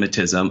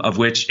anti-Semitism, of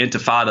which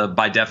intifada,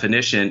 by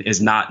definition,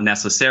 is not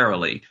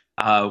necessarily,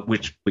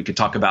 which we could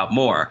talk about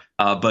more.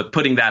 But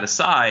putting that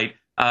aside,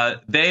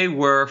 they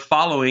were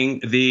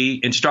following the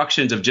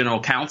instructions of general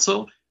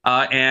counsel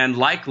and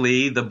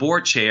likely the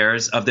board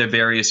chairs of their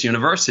various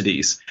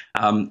universities.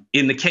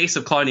 In the case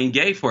of Claudine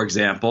Gay, for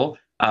example,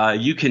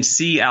 you can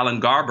see Alan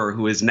Garber,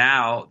 who is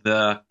now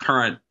the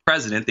current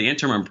president, the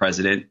interim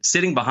president,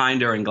 sitting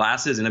behind her in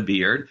glasses and a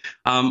beard,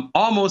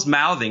 almost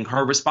mouthing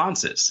her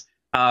responses.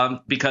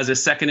 Because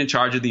as second in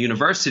charge of the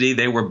university,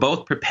 they were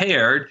both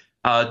prepared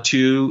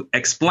to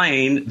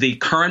explain the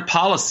current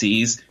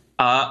policies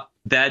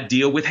that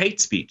deal with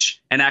hate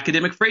speech and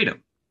academic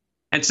freedom.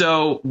 And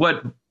so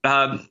what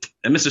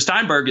Mr.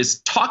 Steinberg is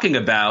talking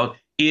about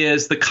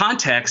is the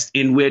context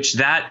in which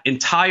that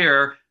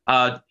entire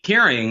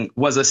hearing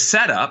was a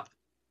setup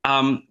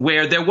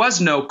where there was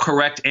no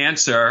correct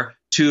answer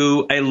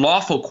to a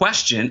lawful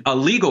question, a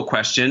legal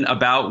question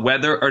about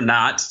whether or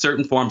not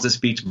certain forms of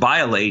speech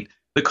violate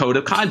the code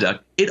of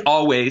conduct. It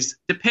always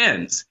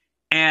depends.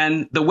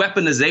 And the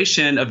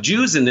weaponization of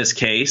Jews in this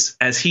case,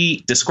 as he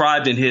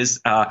described in his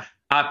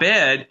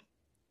op-ed,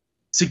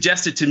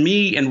 suggested to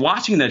me in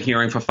watching that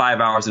hearing for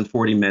 5 hours and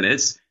 40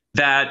 minutes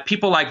that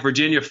people like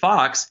Virginia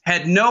Fox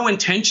had no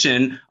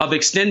intention of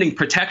extending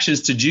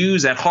protections to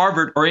Jews at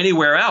Harvard or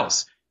anywhere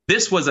else.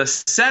 This was a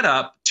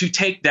setup to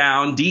take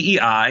down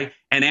DEI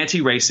and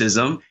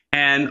anti-racism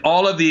and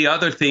all of the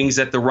other things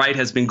that the right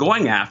has been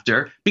going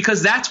after,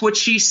 because that's what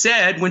she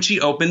said when she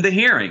opened the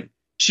hearing.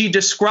 She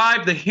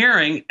described the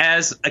hearing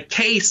as a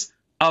case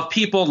of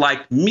people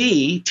like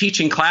me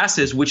teaching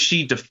classes, which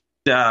she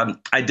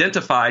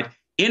identified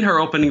in her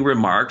opening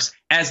remarks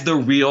as the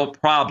real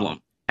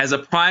problem, as a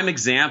prime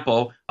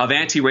example of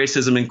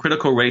anti-racism and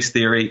critical race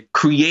theory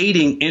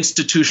creating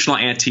institutional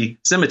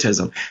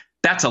anti-Semitism.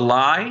 That's a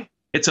lie.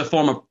 It's a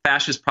form of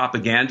fascist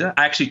propaganda.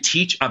 I actually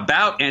teach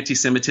about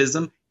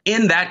anti-Semitism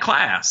in that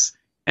class.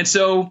 And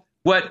so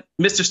what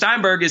Mr.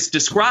 Steinberg is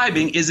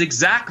describing is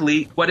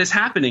exactly what is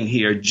happening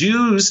here.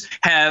 Jews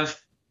have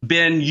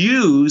been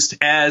used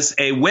as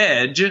a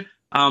wedge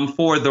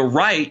for the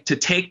right to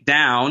take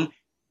down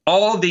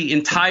all the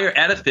entire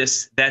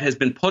edifice that has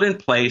been put in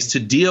place to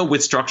deal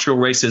with structural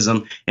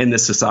racism in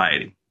this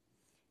society.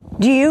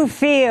 Do you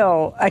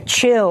feel a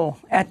chill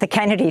at the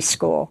Kennedy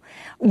School?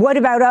 What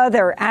about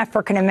other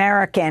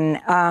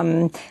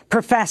African-American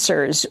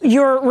professors?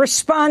 Your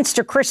response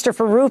to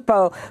Christopher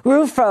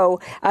Rufo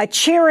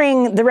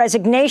cheering the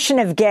resignation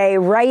of Gay,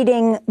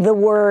 writing the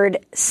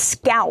word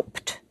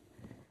scalped.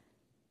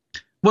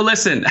 Well,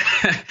 listen,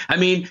 I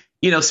mean,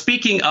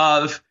 speaking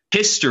of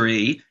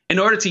history, in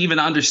order to even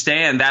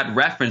understand that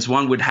reference,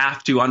 one would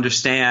have to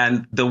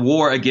understand the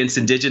war against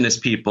indigenous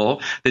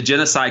people, the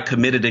genocide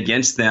committed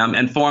against them,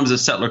 and forms of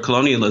settler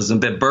colonialism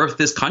that birthed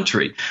this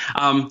country.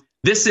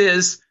 This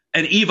is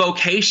an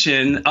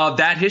evocation of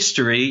that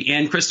history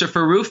in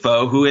Christopher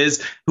Rufo, who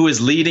is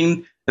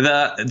leading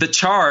the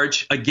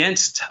charge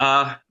against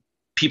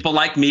people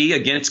like me,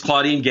 against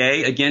Claudine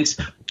Gay, against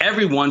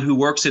everyone who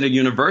works in a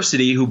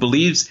university who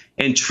believes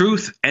in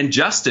truth and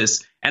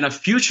justice and a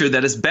future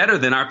that is better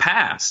than our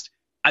past.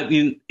 I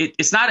mean,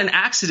 it's not an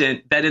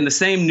accident that in the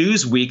same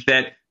news week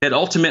that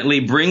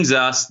ultimately brings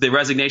us the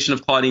resignation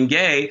of Claudine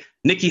Gay,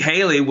 Nikki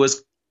Haley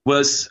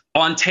was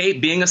on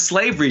tape being a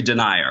slavery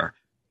denier.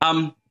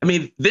 I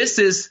mean, this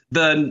is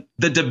the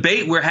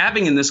debate we're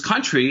having in this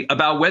country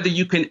about whether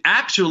you can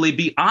actually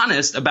be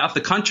honest about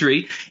the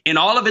country in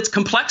all of its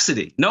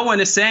complexity. No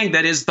one is saying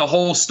that is the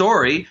whole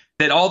story,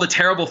 that all the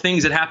terrible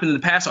things that happened in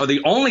the past are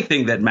the only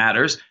thing that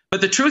matters.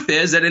 But the truth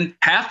is that in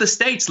half the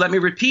states, let me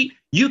repeat,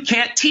 you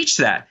can't teach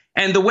that.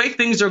 And the way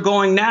things are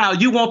going now,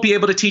 you won't be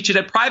able to teach it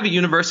at private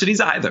universities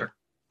either.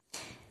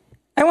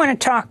 I want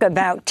to talk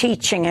about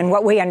teaching and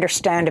what we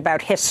understand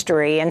about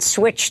history and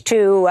switch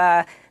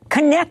to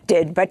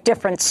connected but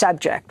different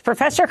subject.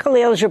 Professor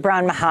Khalil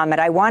Gibran Muhammad,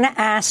 I want to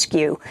ask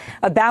you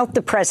about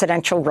the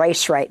presidential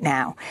race right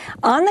now.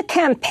 On the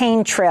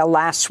campaign trail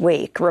last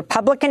week,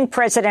 Republican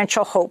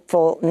presidential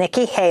hopeful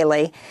Nikki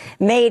Haley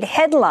made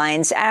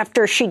headlines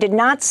after she did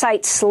not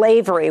cite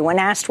slavery when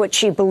asked what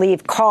she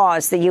believed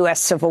caused the U.S.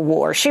 Civil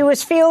War. She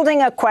was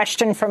fielding a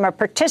question from a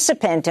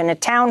participant in a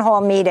town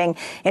hall meeting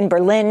in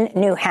Berlin,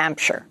 New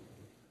Hampshire.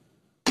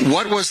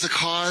 What was the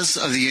cause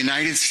of the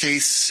United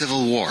States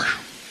Civil War?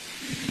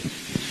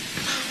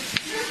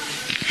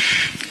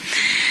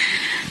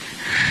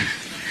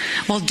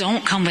 Well,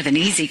 don't come with an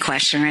easy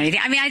question or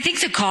anything. I mean, I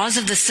think the cause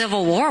of the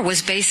Civil War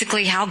was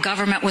basically how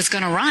government was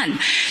going to run,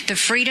 the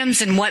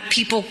freedoms and what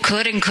people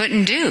could and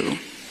couldn't do.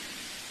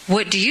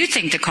 What do you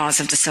think the cause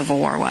of the Civil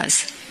War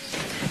was?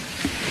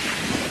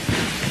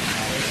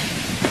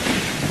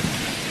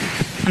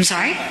 I'm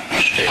sorry?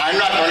 I'm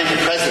not running for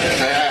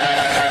president.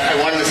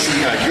 I wanted to see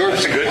your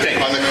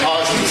perspective on the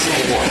cause of the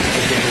Civil War.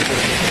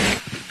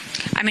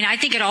 I mean, I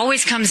think it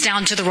always comes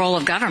down to the role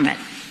of government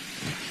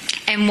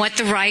and what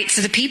the rights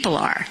of the people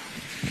are.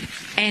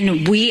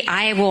 And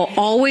I will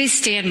always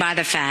stand by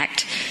the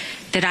fact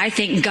that I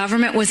think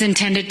government was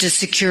intended to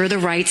secure the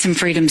rights and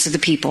freedoms of the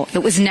people. It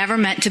was never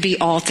meant to be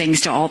all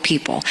things to all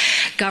people.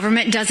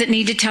 Government doesn't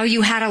need to tell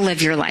you how to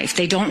live your life.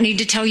 They don't need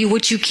to tell you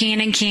what you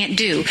can and can't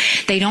do.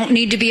 They don't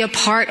need to be a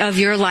part of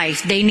your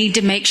life. They need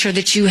to make sure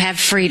that you have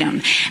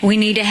freedom. We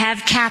need to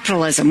have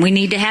capitalism. We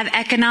need to have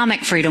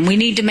economic freedom. We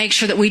need to make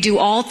sure that we do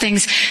all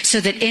things so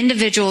that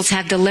individuals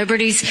have the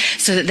liberties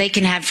so that they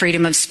can have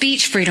freedom of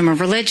speech, freedom of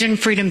religion,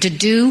 freedom to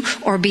do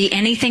or be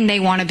anything they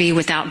want to be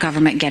without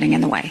government getting in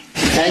the way.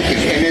 Thank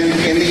you. And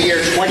in the year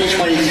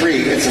 2023,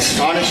 it's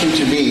astonishing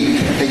to me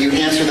that you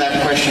answer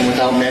that question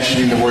without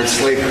mentioning the word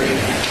slavery.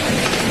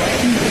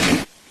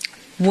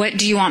 What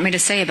do you want me to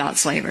say about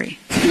slavery?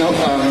 No,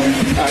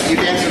 you've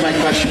answered my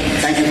question.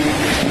 Thank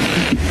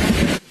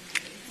you.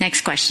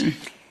 Next question.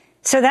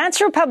 So that's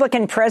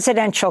Republican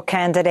presidential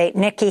candidate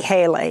Nikki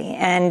Haley.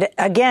 And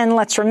again,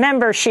 let's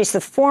remember she's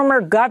the former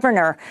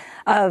governor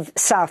of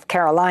South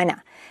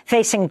Carolina.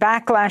 Facing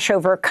backlash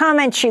over a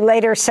comment, she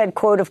later said,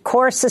 quote, "Of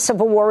course, the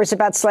Civil War was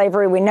about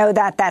slavery. We know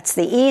that. That's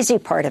the easy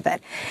part of it."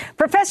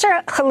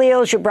 Professor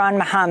Khalil Gibran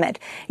Muhammad,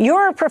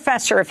 you're a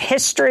professor of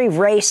history,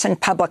 race, and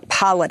public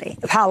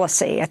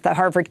policy at the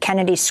Harvard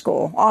Kennedy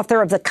School,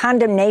 author of The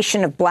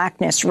Condemnation of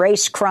Blackness,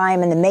 Race,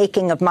 Crime, and the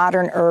Making of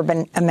Modern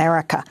Urban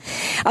America.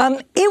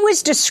 It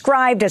was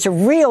described as a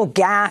real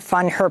gaffe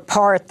on her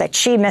part that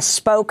she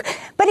misspoke,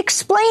 but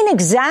explain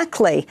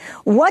exactly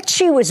what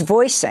she was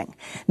voicing.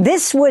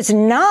 This was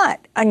not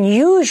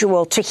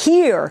unusual to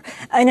hear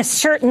in a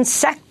certain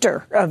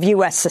sector of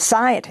U.S.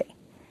 society.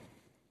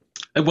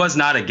 It was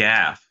not a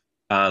gaffe.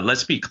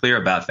 Let's be clear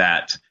about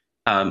that.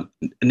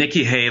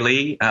 Nikki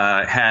Haley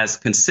has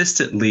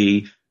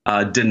consistently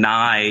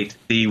denied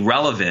the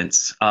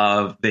relevance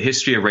of the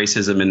history of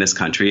racism in this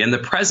country and the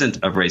present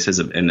of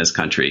racism in this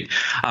country.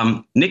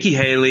 Nikki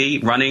Haley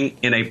running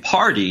in a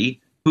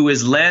party who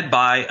is led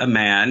by a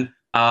man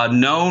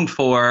known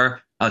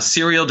for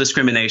serial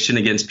discrimination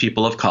against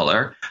people of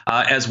color,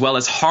 as well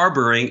as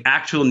harboring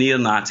actual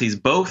neo-Nazis,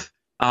 both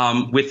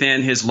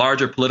within his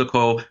larger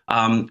political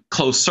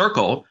close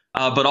circle,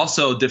 but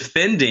also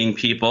defending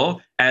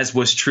people, as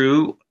was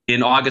true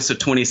in August of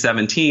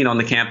 2017 on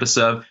the campus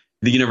of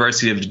the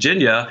University of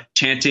Virginia,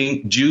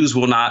 chanting, "Jews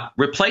will not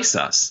replace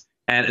us,"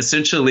 and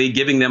essentially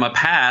giving them a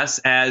pass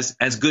as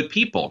good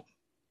people.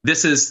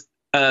 This is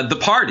the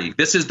party.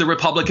 This is the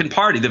Republican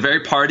Party, the very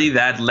party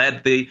that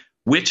led the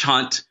witch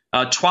hunt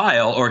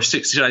trial, or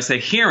should I say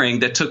hearing,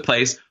 that took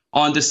place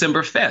on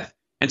December 5th.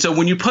 And so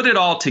when you put it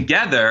all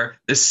together,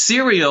 the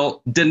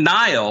serial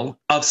denial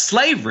of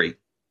slavery,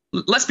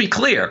 let's be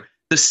clear,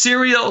 the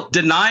serial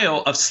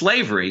denial of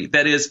slavery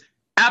that is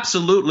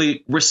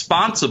absolutely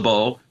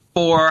responsible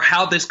for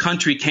how this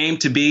country came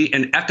to be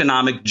an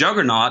economic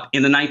juggernaut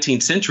in the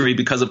 19th century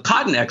because of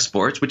cotton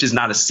exports, which is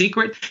not a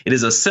secret. It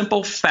is a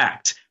simple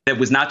fact. That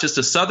was not just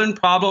a Southern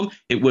problem.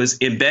 It was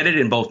embedded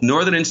in both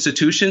Northern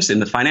institutions, in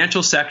the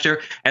financial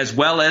sector, as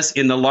well as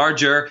in the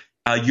larger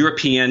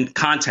European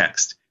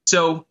context.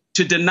 So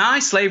to deny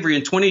slavery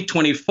in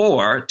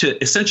 2024, to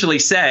essentially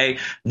say,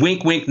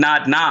 wink, wink,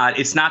 nod, nod,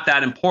 it's not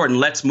that important,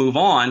 let's move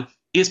on,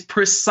 is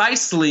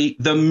precisely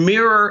the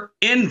mirror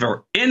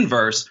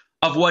inverse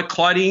of what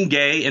Claudine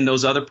Gay and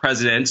those other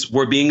presidents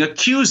were being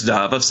accused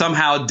of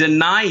somehow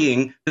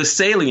denying the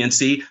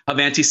saliency of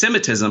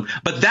anti-Semitism.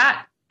 But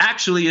that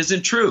actually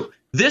isn't true.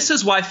 This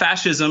is why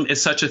fascism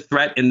is such a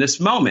threat in this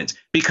moment,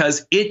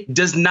 because it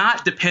does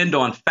not depend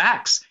on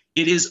facts.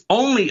 It is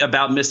only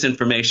about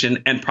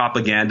misinformation and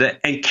propaganda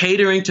and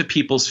catering to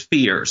people's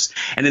fears.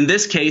 And in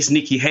this case,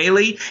 Nikki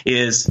Haley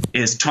is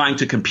trying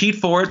to compete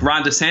for it.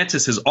 Ron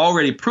DeSantis has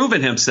already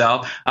proven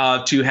himself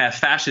to have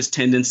fascist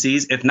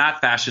tendencies, if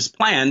not fascist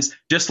plans,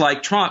 just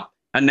like Trump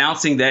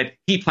announcing that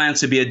he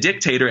plans to be a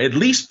dictator, at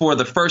least for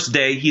the first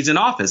day he's in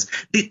office.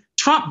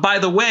 Trump, by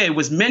the way,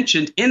 was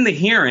mentioned in the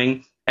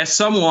hearing as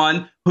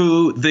someone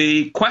who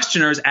the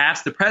questioners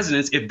asked the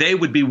presidents if they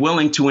would be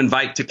willing to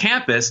invite to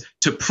campus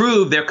to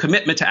prove their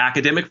commitment to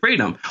academic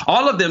freedom.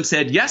 All of them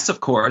said yes, of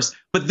course,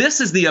 but this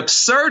is the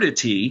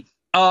absurdity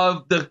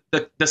of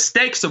the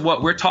stakes of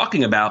what we're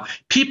talking about.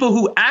 People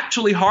who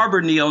actually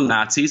harbor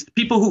neo-Nazis,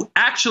 people who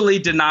actually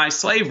deny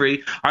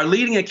slavery, are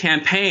leading a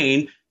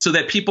campaign so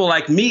that people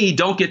like me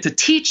don't get to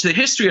teach the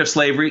history of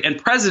slavery, and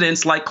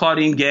presidents like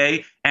Claudine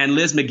Gay and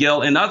Liz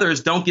McGill and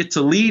others don't get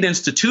to lead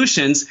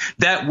institutions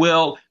that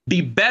will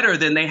be better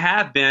than they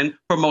have been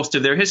for most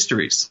of their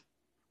histories.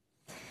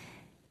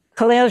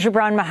 Khalil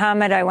Gibran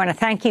Muhammad, I want to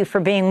thank you for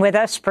being with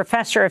us,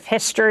 professor of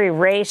history,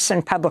 race,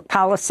 and public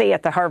policy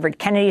at the Harvard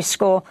Kennedy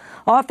School,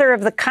 author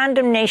of The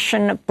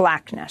Condemnation of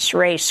Blackness,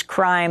 Race,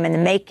 Crime, and the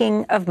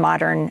Making of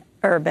Modern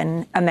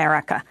Urban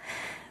America.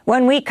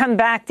 When we come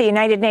back, the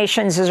United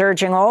Nations is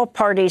urging all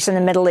parties in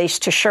the Middle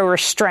East to show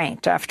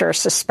restraint after a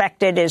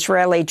suspected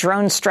Israeli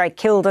drone strike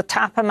killed a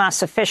top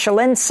Hamas official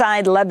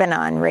inside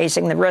Lebanon,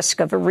 raising the risk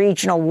of a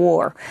regional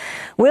war.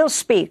 We'll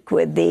speak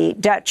with the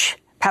Dutch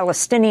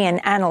Palestinian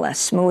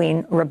analyst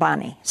Mouin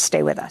Rabbani.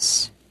 Stay with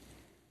us.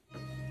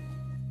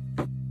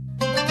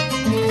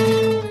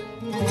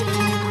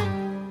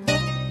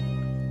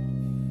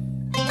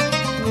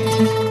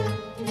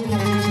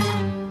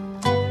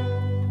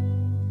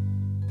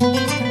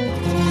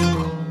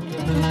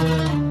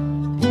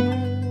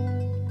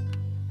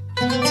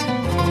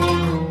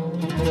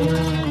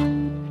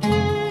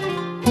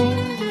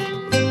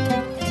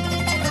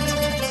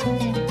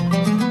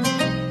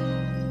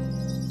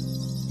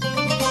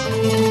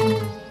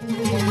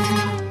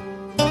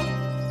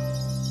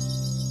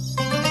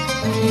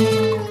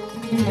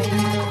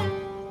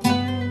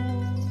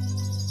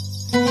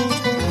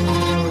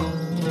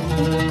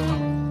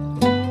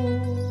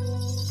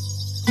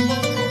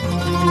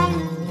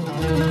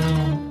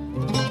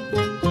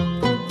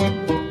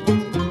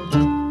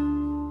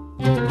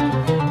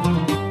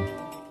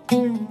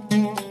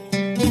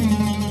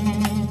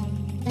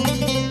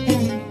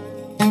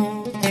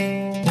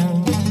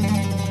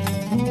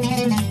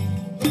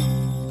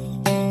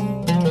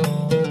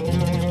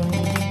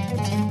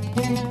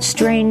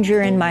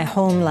 Stranger in My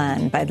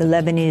Homeland by the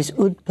Lebanese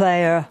oud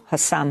player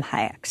Hossam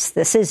Hayek.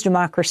 This is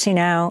Democracy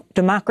Now!,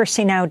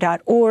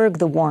 democracynow.org,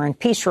 The War and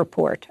Peace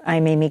Report.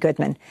 I'm Amy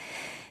Goodman.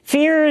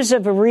 Fears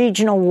of a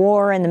regional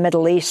war in the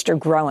Middle East are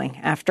growing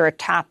after a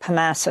top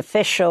Hamas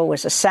official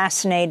was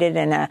assassinated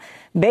in a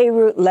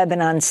Beirut,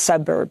 Lebanon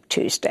suburb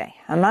Tuesday.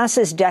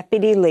 Hamas's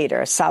deputy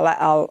leader, Salah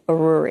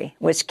al-Aruri,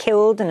 was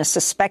killed in a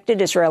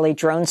suspected Israeli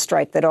drone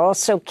strike that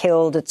also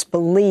killed, it's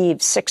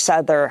believed, 6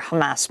 other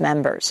Hamas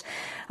members.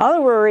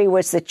 Al-Aruri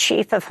was the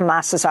chief of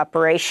Hamas's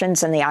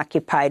operations in the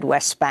occupied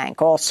West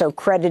Bank, also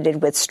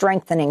credited with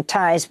strengthening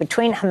ties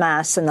between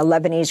Hamas and the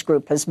Lebanese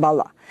group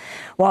Hezbollah.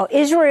 While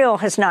Israel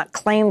has not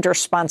claimed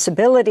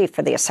responsibility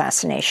for the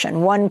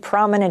assassination, one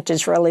prominent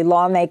Israeli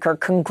lawmaker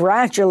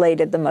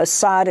congratulated the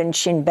Mossad and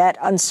Shin Bet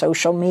on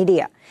social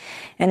media.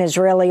 An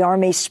Israeli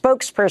army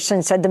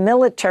spokesperson said the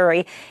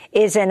military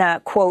is in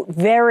a, quote,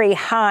 very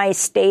high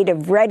state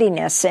of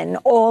readiness in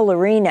all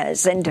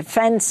arenas, in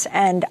defense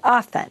and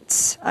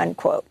offense,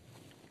 unquote.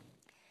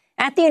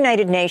 At the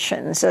United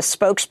Nations, a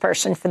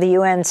spokesperson for the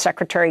UN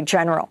Secretary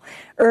General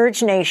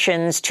urged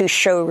nations to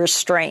show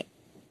restraint.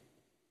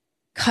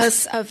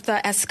 Because of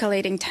the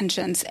escalating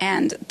tensions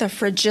and the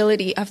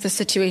fragility of the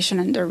situation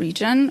in the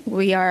region,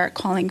 we are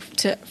calling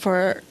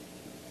for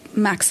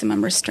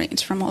maximum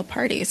restraint from all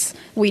parties.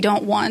 We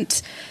don't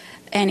want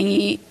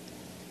any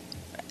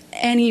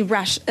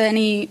rash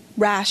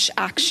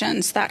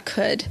actions that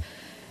could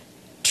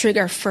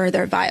trigger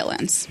further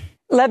violence.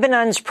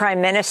 Lebanon's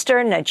Prime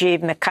Minister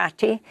Najib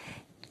Mikati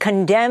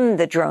condemned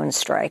the drone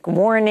strike,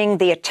 warning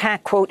the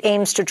attack, quote,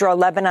 aims to draw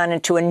Lebanon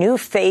into a new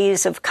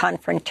phase of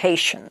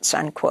confrontations,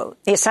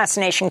 unquote. The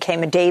assassination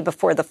came a day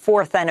before the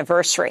 4th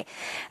anniversary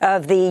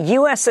of the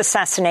U.S.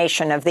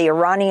 assassination of the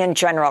Iranian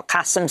general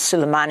Qasem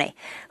Soleimani,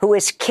 who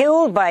was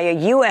killed by a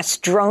U.S.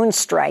 drone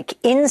strike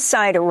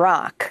inside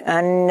Iraq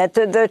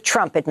under the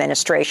Trump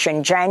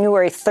administration,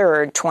 January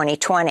 3rd,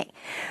 2020.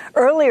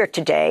 Earlier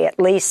today, at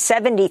least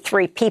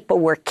 73 people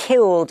were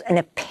killed in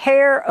a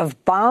pair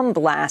of bomb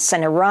blasts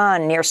in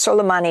Iran near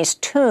Soleimani's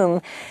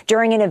tomb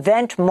during an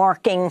event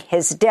marking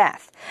his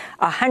death.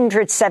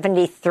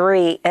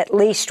 173 at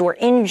least were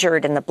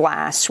injured in the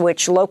blasts,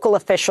 which local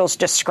officials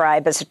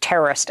describe as a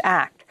terrorist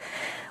act.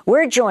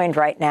 We're joined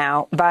right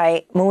now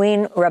by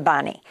Mouin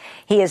Rabbani.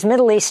 He is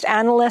Middle East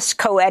analyst,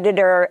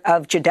 co-editor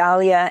of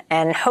Jadalia,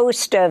 and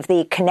host of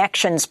the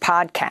Connections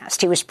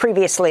podcast. He was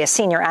previously a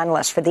senior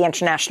analyst for the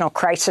International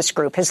Crisis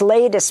Group. His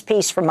latest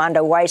piece for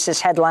Mondo Weiss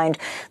is headlined,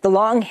 The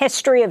Long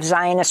History of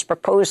Zionist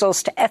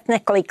Proposals to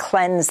Ethnically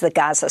Cleanse the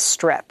Gaza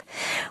Strip.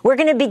 We're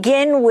going to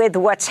begin with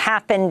what's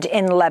happened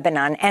in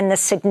Lebanon and the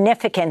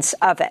significance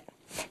of it.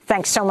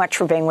 Thanks so much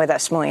for being with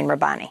us, Mouin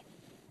Rabbani.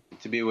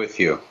 To be with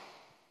you.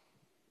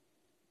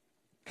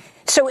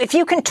 So if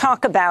you can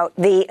talk about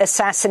the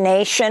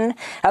assassination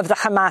of the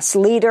Hamas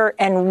leader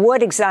and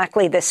what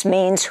exactly this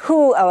means,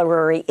 who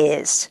al-Aruri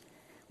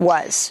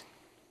was.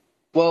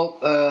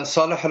 Well,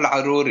 Salah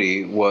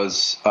al-Aruri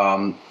was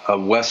a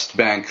West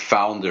Bank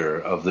founder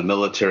of the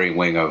military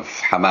wing of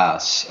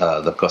Hamas,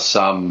 the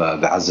Qassam,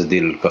 the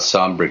Azzedine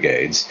al-Qassam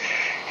brigades.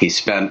 He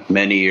spent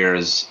many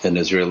years in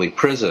Israeli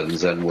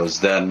prisons and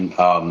was then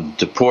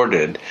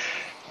deported.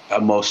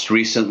 Most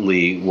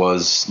recently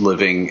was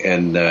living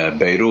in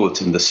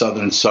Beirut, in the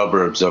southern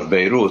suburbs of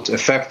Beirut,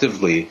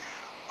 effectively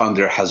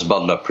under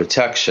Hezbollah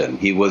protection.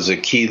 He was a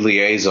key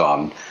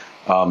liaison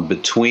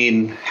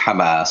between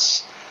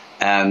Hamas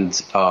and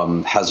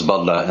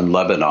Hezbollah in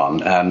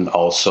Lebanon, and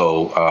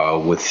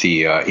also with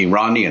the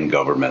Iranian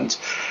government.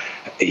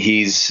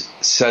 He's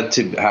said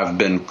to have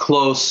been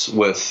close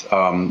with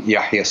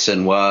Yahya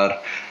Sinwar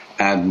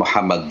and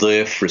Mohammed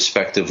Deif,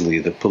 respectively,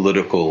 the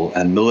political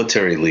and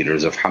military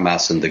leaders of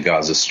Hamas in the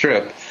Gaza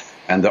Strip.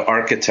 and the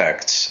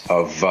architects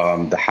of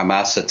the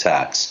Hamas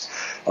attacks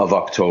of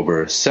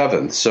October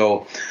 7th.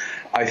 So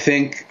I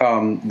think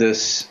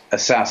this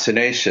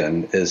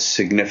assassination is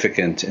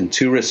significant in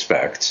two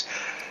respects.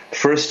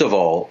 First of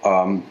all,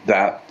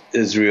 that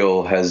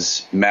Israel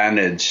has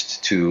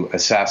managed to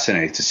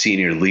assassinate a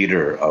senior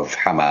leader of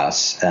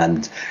Hamas,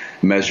 and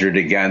measured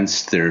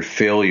against their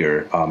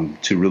failure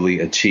to really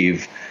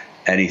achieve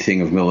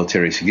anything of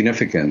military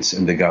significance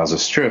in the Gaza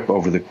Strip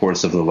over the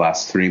course of the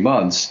last 3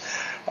 months,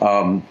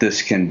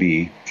 this can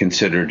be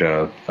considered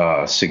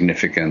a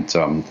significant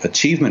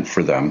achievement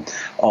for them.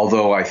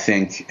 Although I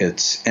think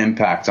its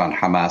impact on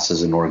Hamas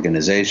as an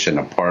organization,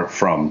 apart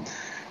from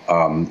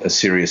a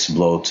serious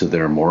blow to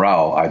their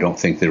morale, I don't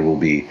think there will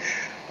be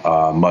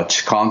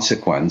much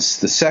consequence.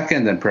 The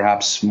second, and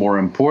perhaps more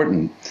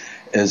important,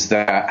 is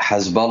that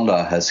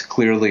Hezbollah has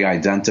clearly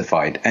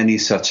identified any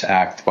such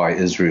act by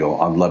Israel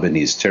on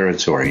Lebanese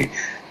territory,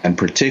 and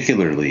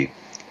particularly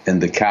in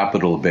the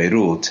capital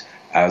Beirut,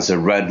 as a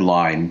red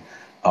line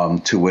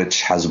to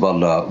which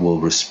Hezbollah will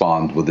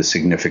respond with a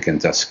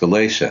significant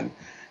escalation.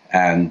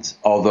 And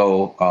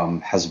although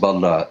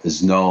Hezbollah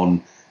is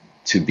known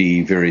to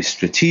be very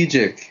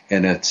strategic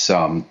in its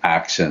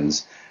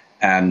actions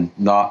and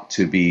not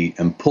to be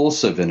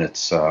impulsive in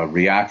its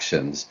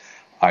reactions,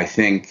 I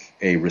think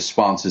a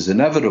response is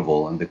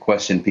inevitable. And the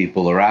question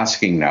people are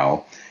asking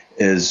now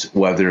is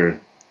whether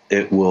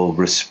it will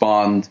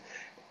respond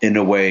in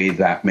a way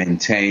that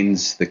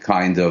maintains the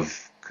kind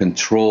of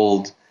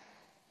controlled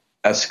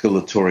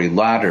escalatory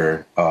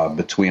ladder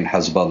between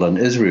Hezbollah and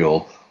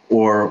Israel,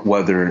 or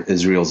whether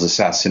Israel's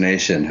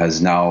assassination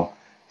has now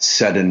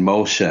set in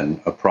motion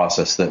a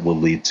process that will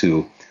lead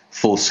to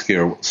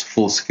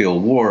full-scale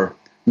war,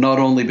 not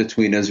only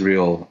between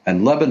Israel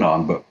and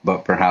Lebanon,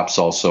 but perhaps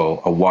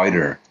also a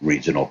wider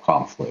regional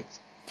conflict.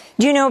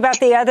 Do you know about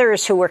the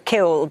others who were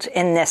killed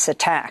in this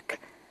attack?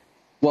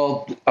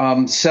 Well,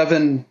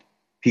 7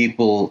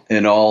 people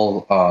in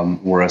all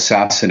were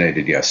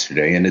assassinated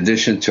yesterday. In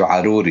addition to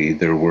Aruri,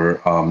 there were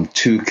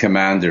 2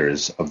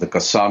 commanders of the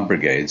Qassam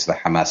brigades, the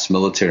Hamas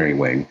military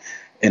wing,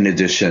 in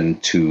addition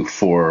to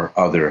 4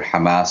 other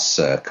Hamas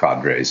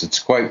cadres. It's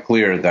quite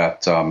clear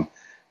that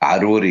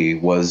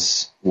Aruri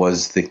was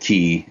the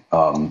key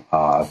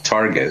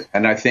target.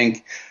 And I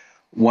think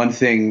one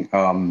thing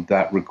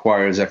that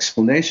requires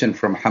explanation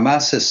from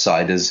Hamas's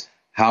side is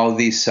how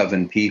these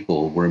 7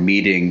 people were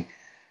meeting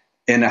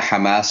in a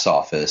Hamas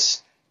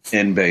office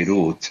in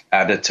Beirut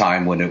at a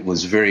time when it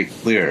was very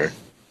clear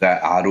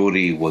that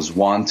Aruri was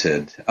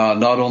wanted,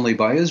 not only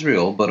by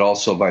Israel, but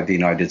also by the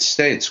United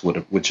States,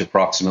 which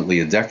approximately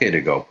a decade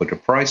ago put a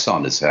price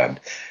on his head,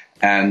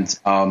 and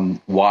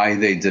why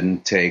they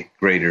didn't take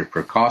greater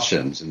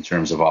precautions in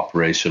terms of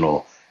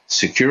operational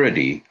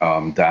security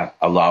that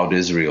allowed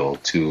Israel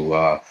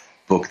to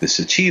book this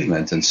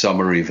achievement. And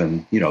some are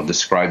even,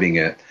 describing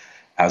it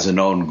as an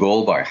own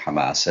goal by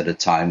Hamas at a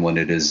time when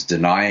it is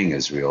denying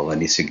Israel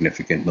any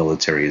significant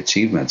military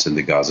achievements in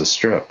the Gaza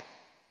Strip.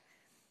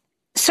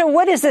 So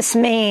what does this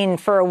mean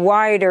for a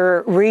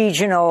wider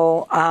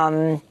regional,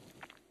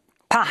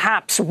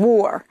 perhaps,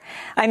 war?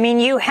 I mean,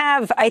 you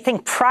have, I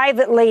think,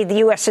 privately, the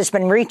U.S. has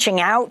been reaching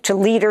out to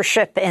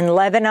leadership in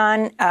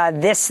Lebanon.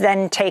 This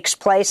then takes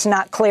place.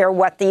 Not clear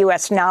what the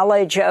U.S.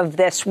 knowledge of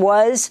this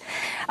was.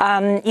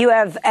 You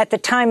have, at the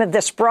time of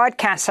this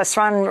broadcast,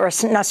 Hassan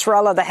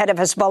Nasrallah, the head of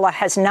Hezbollah,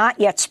 has not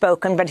yet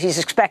spoken, but he's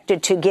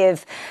expected to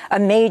give a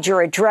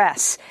major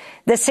address.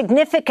 The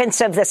significance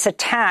of this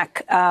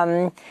attack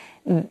on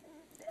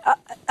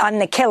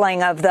the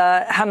killing of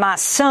the Hamas,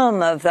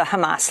 some of the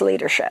Hamas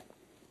leadership?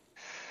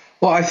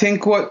 Well, I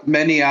think what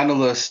many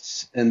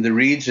analysts in the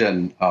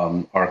region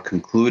are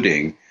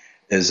concluding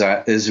is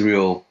that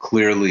Israel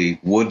clearly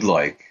would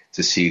like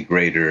to see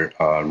greater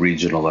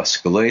regional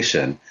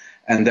escalation,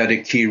 and that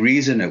a key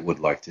reason it would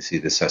like to see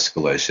this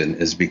escalation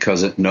is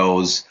because it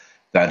knows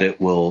that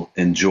it will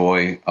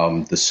enjoy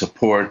the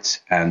support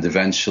and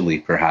eventually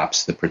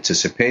perhaps the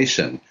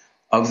participation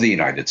of the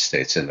United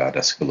States in that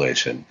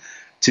escalation.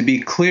 To be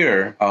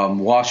clear,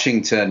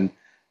 Washington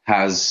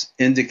has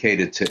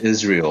indicated to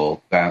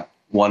Israel that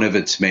one of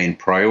its main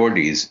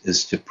priorities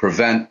is to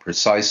prevent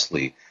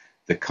precisely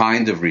the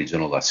kind of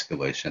regional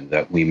escalation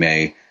that we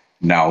may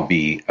now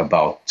be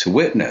about to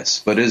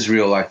witness. But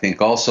Israel, I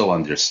think, also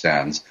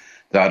understands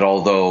that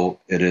although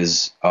it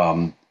is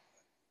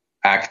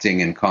acting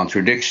in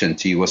contradiction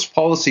to U.S.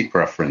 policy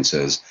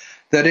preferences,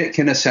 that it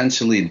can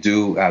essentially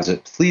do as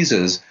it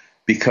pleases,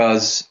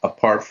 because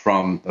apart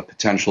from a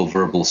potential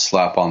verbal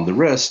slap on the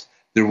wrist,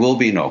 there will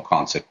be no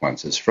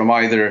consequences from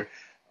either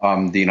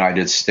the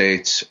United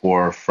States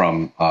or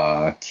from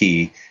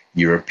key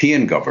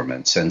European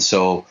governments. And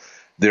so,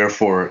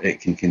 therefore,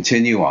 it can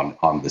continue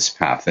on this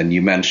path. And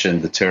you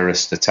mentioned the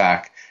terrorist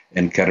attack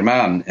in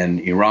Kerman in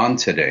Iran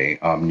today,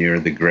 near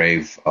the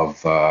grave of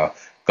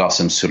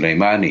Qasem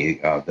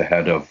Soleimani, the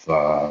head of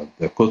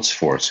the Quds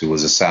Force, who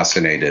was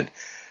assassinated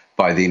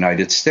by the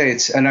United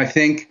States. And I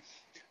think,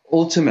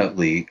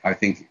 ultimately,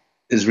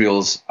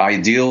 Israel's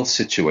ideal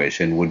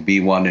situation would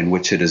be one in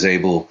which it is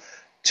able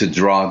to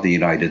draw the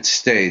United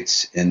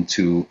States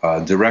into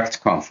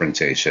direct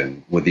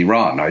confrontation with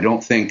Iran. I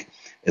don't think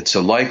it's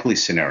a likely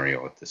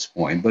scenario at this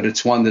point, but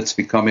it's one that's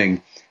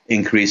becoming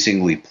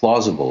increasingly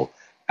plausible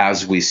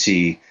as we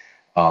see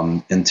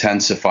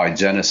intensified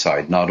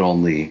genocide, not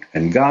only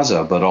in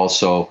Gaza, but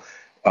also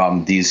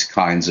these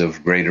kinds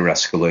of greater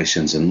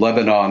escalations in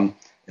Lebanon,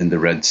 in the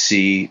Red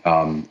Sea,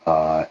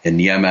 in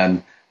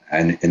Yemen,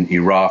 and in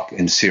Iraq,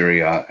 in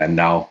Syria, and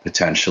now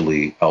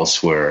potentially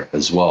elsewhere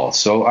as well.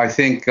 So I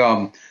think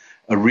a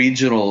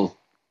regional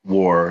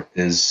war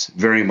is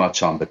very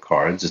much on the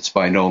cards. It's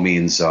by no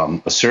means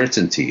a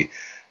certainty,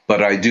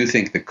 but I do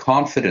think the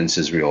confidence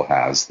Israel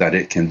has that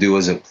it can do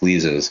as it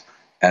pleases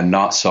and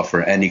not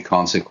suffer any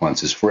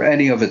consequences for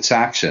any of its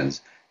actions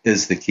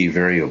is the key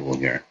variable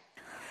here.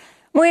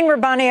 Mouin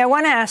Rabbani, I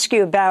want to ask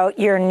you about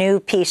your new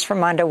piece from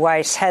Amanda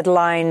Weiss,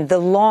 headlined "The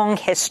Long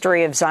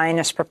History of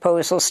Zionist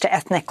Proposals to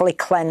Ethnically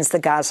Cleanse the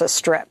Gaza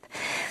Strip."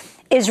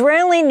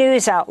 Israeli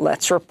news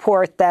outlets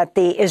report that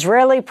the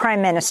Israeli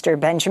Prime Minister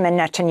Benjamin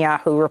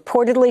Netanyahu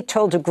reportedly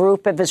told a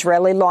group of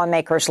Israeli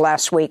lawmakers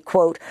last week,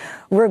 quote,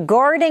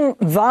 "Regarding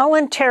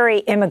voluntary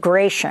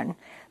immigration,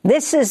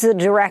 this is the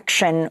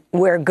direction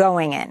we're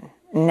going in,"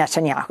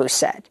 Netanyahu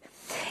said.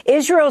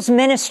 Israel's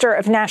Minister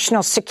of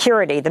National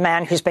Security, the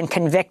man who's been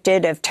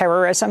convicted of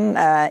terrorism,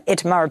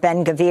 Itamar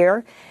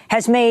Ben-Gvir,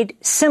 has made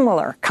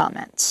similar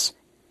comments.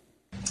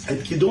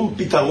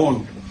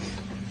 The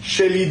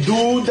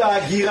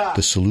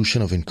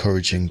solution of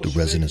encouraging the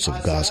residents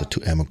of Gaza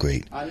to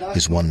emigrate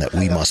is one that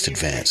we must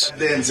advance.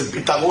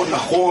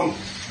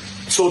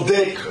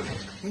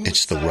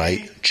 It's the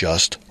right,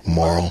 just,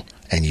 moral,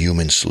 and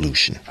human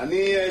solution.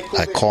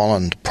 I call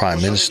on the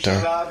Prime Minister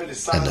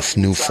and the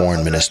new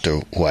Foreign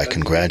Minister, who I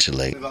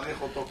congratulate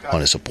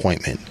on his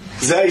appointment.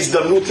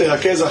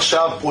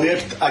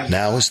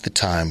 Now is the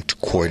time to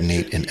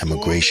coordinate an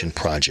immigration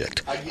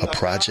project, a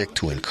project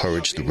to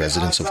encourage the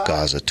residents of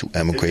Gaza to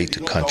emigrate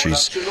to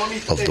countries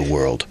of the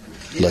world.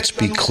 Let's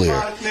be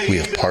clear, we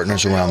have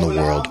partners around the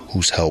world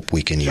whose help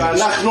we can use.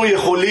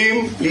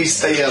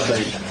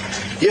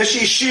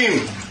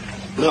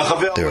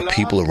 There are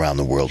people around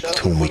the world with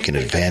whom we can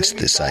advance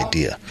this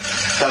idea.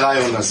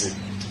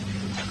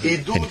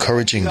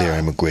 Encouraging their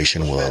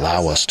immigration will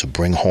allow us to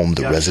bring home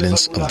the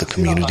residents of the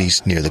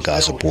communities near the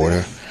Gaza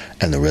border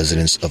and the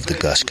residents of the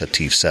Gush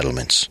Katif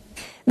settlements.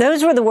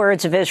 Those were the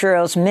words of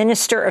Israel's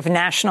Minister of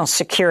National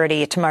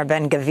Security, Itamar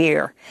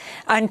Ben-Gvir.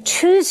 On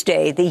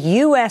Tuesday, the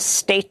U.S.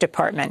 State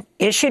Department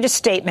issued a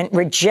statement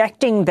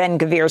rejecting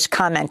Ben-Gvir's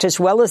comment, as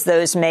well as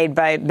those made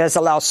by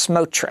Bezalel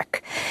Smotrich.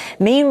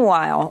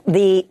 Meanwhile,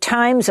 the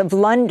Times of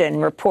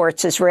London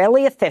reports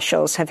Israeli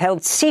officials have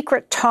held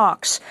secret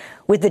talks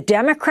with the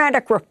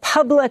Democratic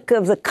Republic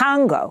of the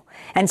Congo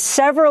and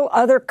several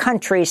other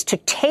countries to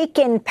take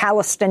in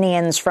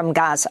Palestinians from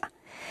Gaza.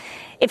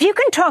 If you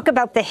can talk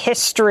about the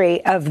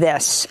history of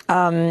this,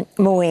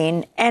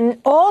 Mouin,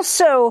 and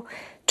also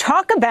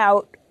talk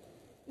about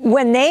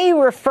when they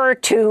refer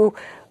to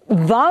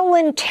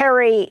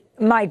voluntary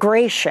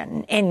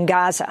migration in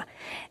Gaza,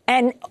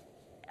 and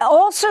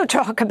also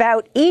talk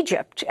about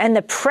Egypt and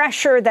the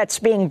pressure that's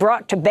being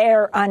brought to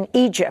bear on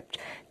Egypt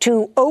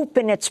to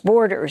open its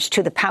borders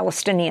to the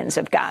Palestinians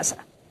of Gaza.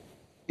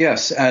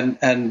 Yes,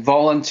 and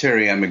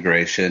voluntary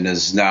immigration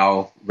is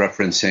now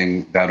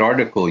referencing that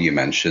article you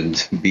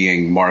mentioned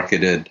being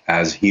marketed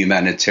as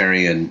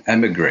humanitarian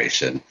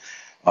immigration.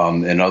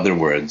 In other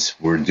words,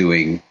 we're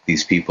doing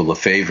these people a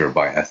favor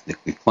by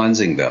ethnically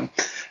cleansing them.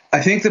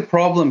 I think the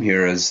problem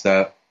here is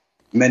that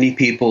many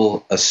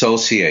people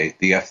associate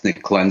the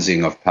ethnic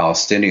cleansing of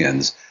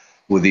Palestinians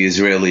with the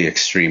Israeli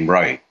extreme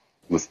right,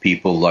 with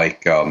people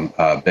like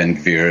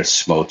Ben-Gvir,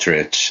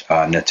 Smotrich,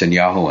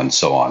 Netanyahu, and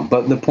so on.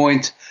 But the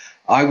point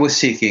I was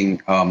seeking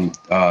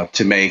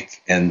to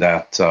make in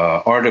that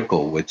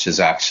article, which is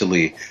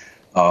actually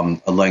a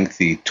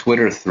lengthy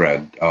Twitter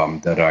thread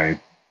that I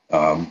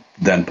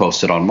then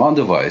posted on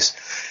Mondoweiss,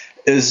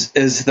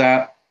 is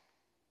that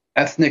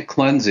ethnic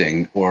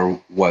cleansing, or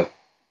what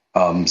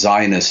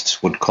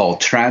Zionists would call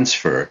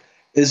transfer,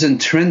 is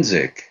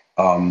intrinsic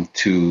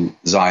to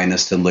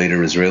Zionist and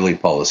later Israeli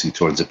policy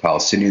towards the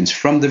Palestinians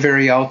from the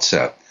very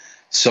outset.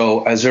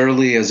 So as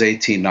early as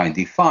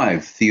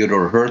 1895,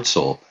 Theodor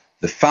Herzl,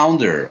 the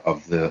founder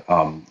of the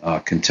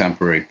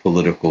contemporary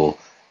political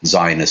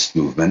Zionist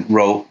movement,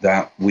 wrote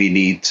that we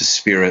need to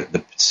spirit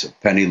the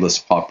penniless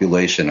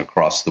population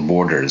across the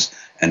borders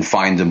and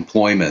find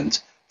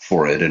employment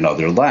for it in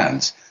other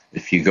lands.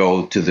 If you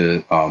go to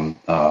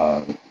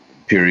the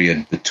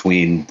period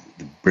between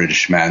the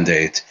British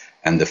Mandate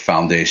and the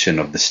foundation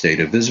of the State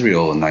of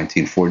Israel in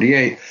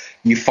 1948,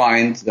 you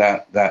find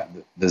that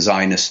the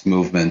Zionist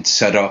movement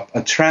set up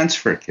a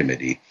transfer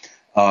committee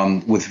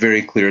with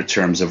very clear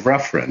terms of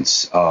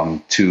reference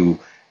to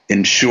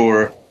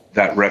ensure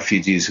that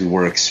refugees who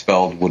were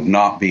expelled would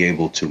not be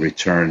able to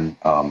return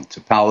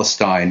to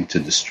Palestine, to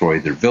destroy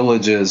their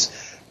villages,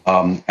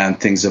 and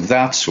things of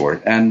that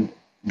sort. And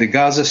the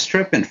Gaza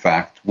Strip, in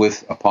fact,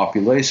 with a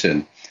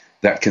population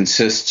that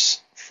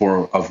consists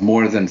of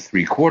more than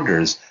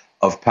 3/4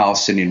 of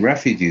Palestinian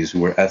refugees who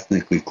were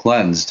ethnically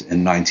cleansed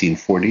in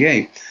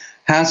 1948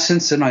 has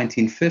since the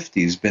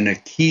 1950s been a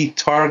key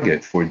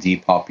target for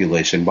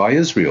depopulation by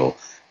Israel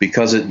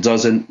because it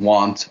doesn't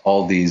want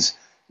all these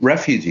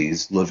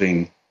refugees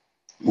living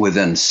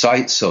within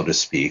sight, so to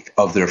speak,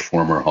 of their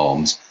former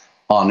homes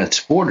on its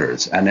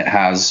borders. And it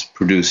has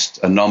produced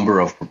a number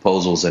of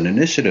proposals and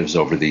initiatives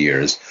over the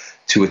years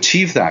to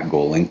achieve that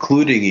goal,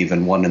 including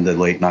even one in the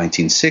late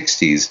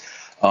 1960s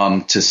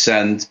to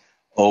send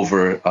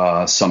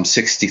over some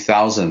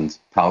 60,000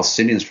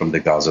 Palestinians from the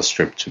Gaza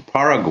Strip to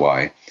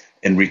Paraguay,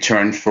 in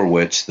return for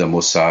which the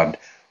Mossad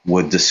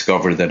would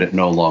discover that it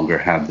no longer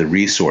had the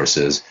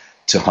resources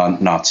to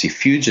hunt Nazi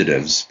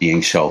fugitives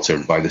being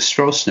sheltered by the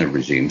Stroessner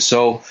regime.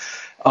 So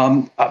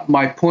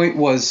my point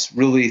was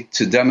really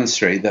to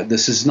demonstrate that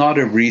this is not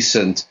a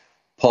recent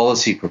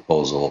policy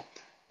proposal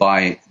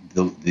by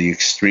the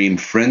extreme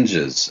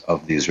fringes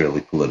of the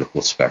Israeli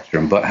political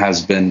spectrum, but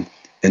has been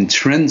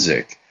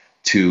intrinsic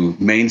to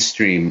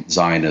mainstream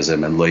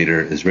Zionism and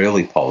later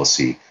Israeli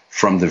policy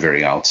from the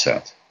very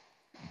outset.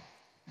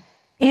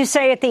 You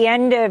say at the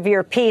end of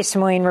your piece,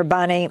 Mouin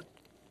Rabbani,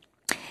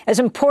 as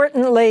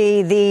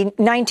importantly, the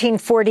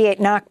 1948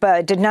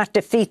 Nakba did not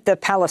defeat the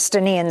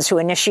Palestinians who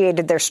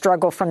initiated their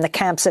struggle from the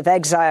camps of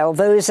exile,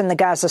 those in the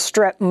Gaza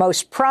Strip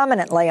most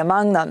prominently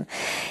among them.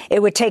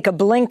 It would take a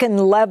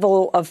Blinken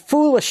level of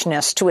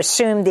foolishness to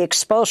assume the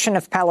expulsion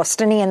of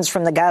Palestinians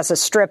from the Gaza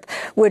Strip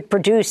would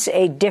produce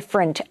a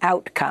different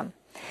outcome.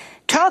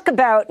 Talk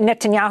about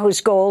Netanyahu's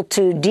goal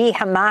to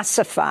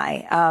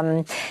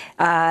de-Hamasify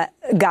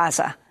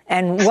Gaza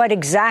and what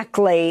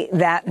exactly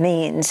that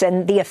means,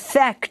 and the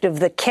effect of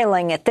the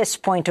killing at this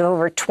point of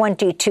over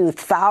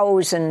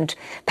 22,000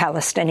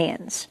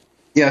 Palestinians.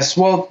 Yes,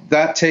 well,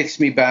 that takes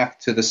me back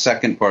to the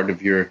second part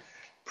of your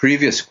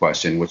previous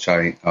question, which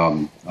I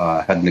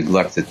had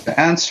neglected to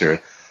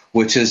answer,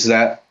 which is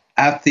that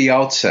at the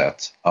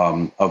outset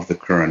of the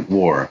current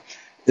war,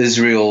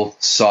 Israel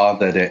saw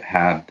that it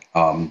had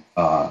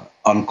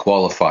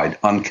unqualified,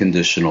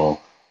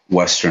 unconditional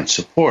Western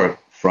support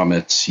from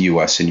its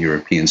U.S. and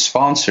European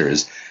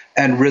sponsors,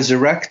 and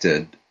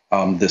resurrected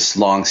this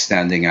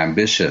long-standing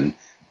ambition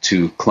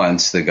to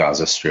cleanse the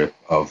Gaza Strip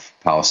of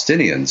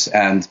Palestinians.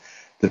 And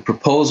the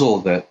proposal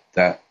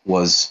that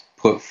was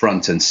put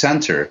front and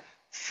center,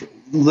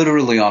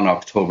 literally on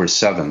October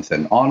 7th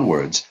and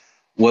onwards,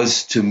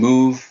 was to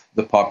move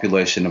the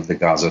population of the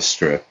Gaza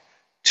Strip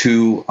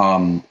to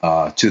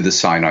the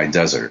Sinai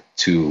Desert,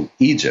 to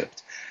Egypt.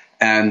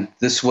 And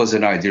this was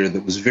an idea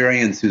that was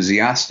very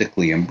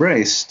enthusiastically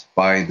embraced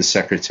by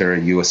the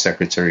U.S.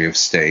 Secretary of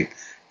State,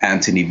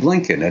 Antony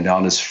Blinken. And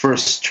on his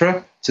first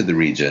trip to the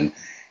region,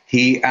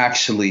 he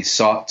actually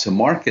sought to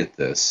market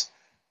this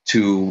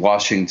to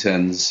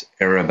Washington's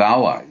Arab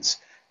allies.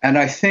 And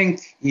I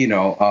think,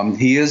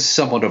 he is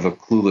somewhat of a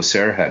clueless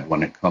airhead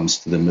when it comes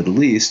to the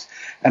Middle East.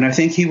 And I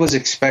think he was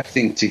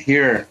expecting to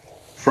hear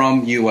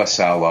from U.S.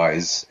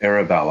 allies,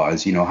 Arab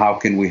allies, how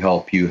can we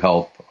help you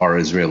help our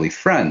Israeli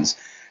friends?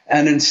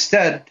 And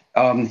instead,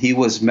 he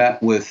was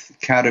met with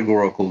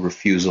categorical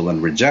refusal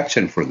and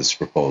rejection for this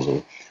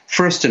proposal,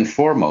 first and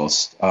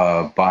foremost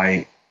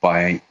by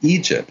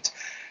Egypt.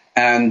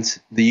 And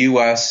the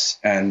U.S.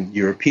 and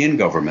European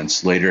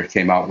governments later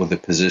came out with a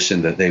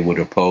position that they would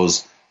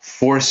oppose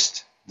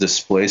forced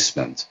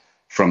displacement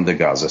from the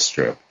Gaza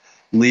Strip,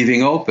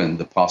 leaving open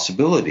the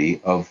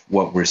possibility of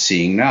what we're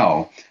seeing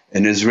now,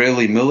 an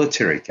Israeli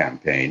military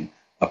campaign,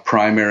 a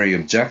primary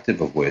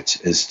objective of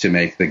which is to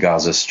make the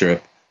Gaza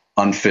Strip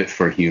unfit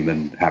for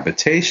human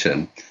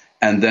habitation,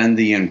 and then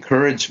the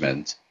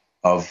encouragement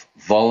of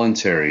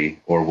voluntary,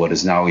 or what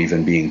is now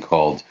even being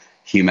called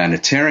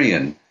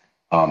humanitarian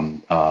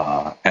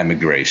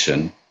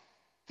emigration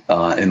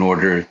in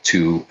order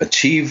to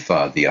achieve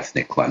the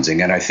ethnic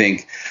cleansing. And I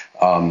think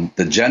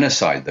the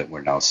genocide that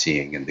we're now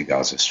seeing in the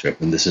Gaza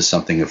Strip, and this is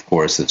something, of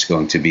course, that's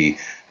going to be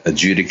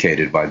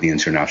adjudicated by the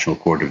International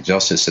Court of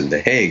Justice in The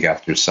Hague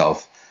after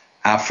South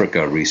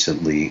Africa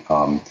recently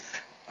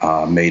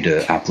made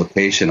an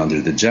application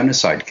under the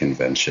Genocide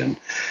Convention.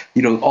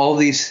 All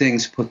these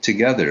things put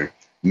together,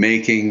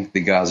 making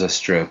the Gaza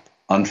Strip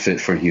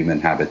unfit for human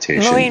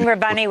habitation. Mouin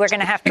Rabbani, we're going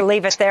to have to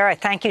leave it there. I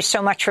thank you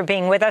so much for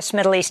being with us.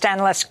 Middle East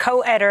analyst,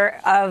 co-editor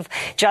of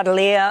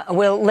Jadaliyya.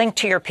 We'll link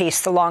to your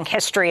piece, The Long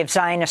History of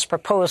Zionist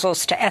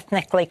Proposals to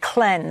Ethnically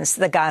Cleanse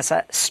the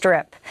Gaza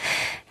Strip.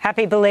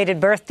 Happy belated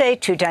birthday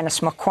to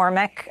Dennis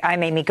McCormick.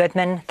 I'm Amy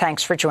Goodman.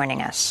 Thanks for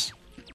joining us.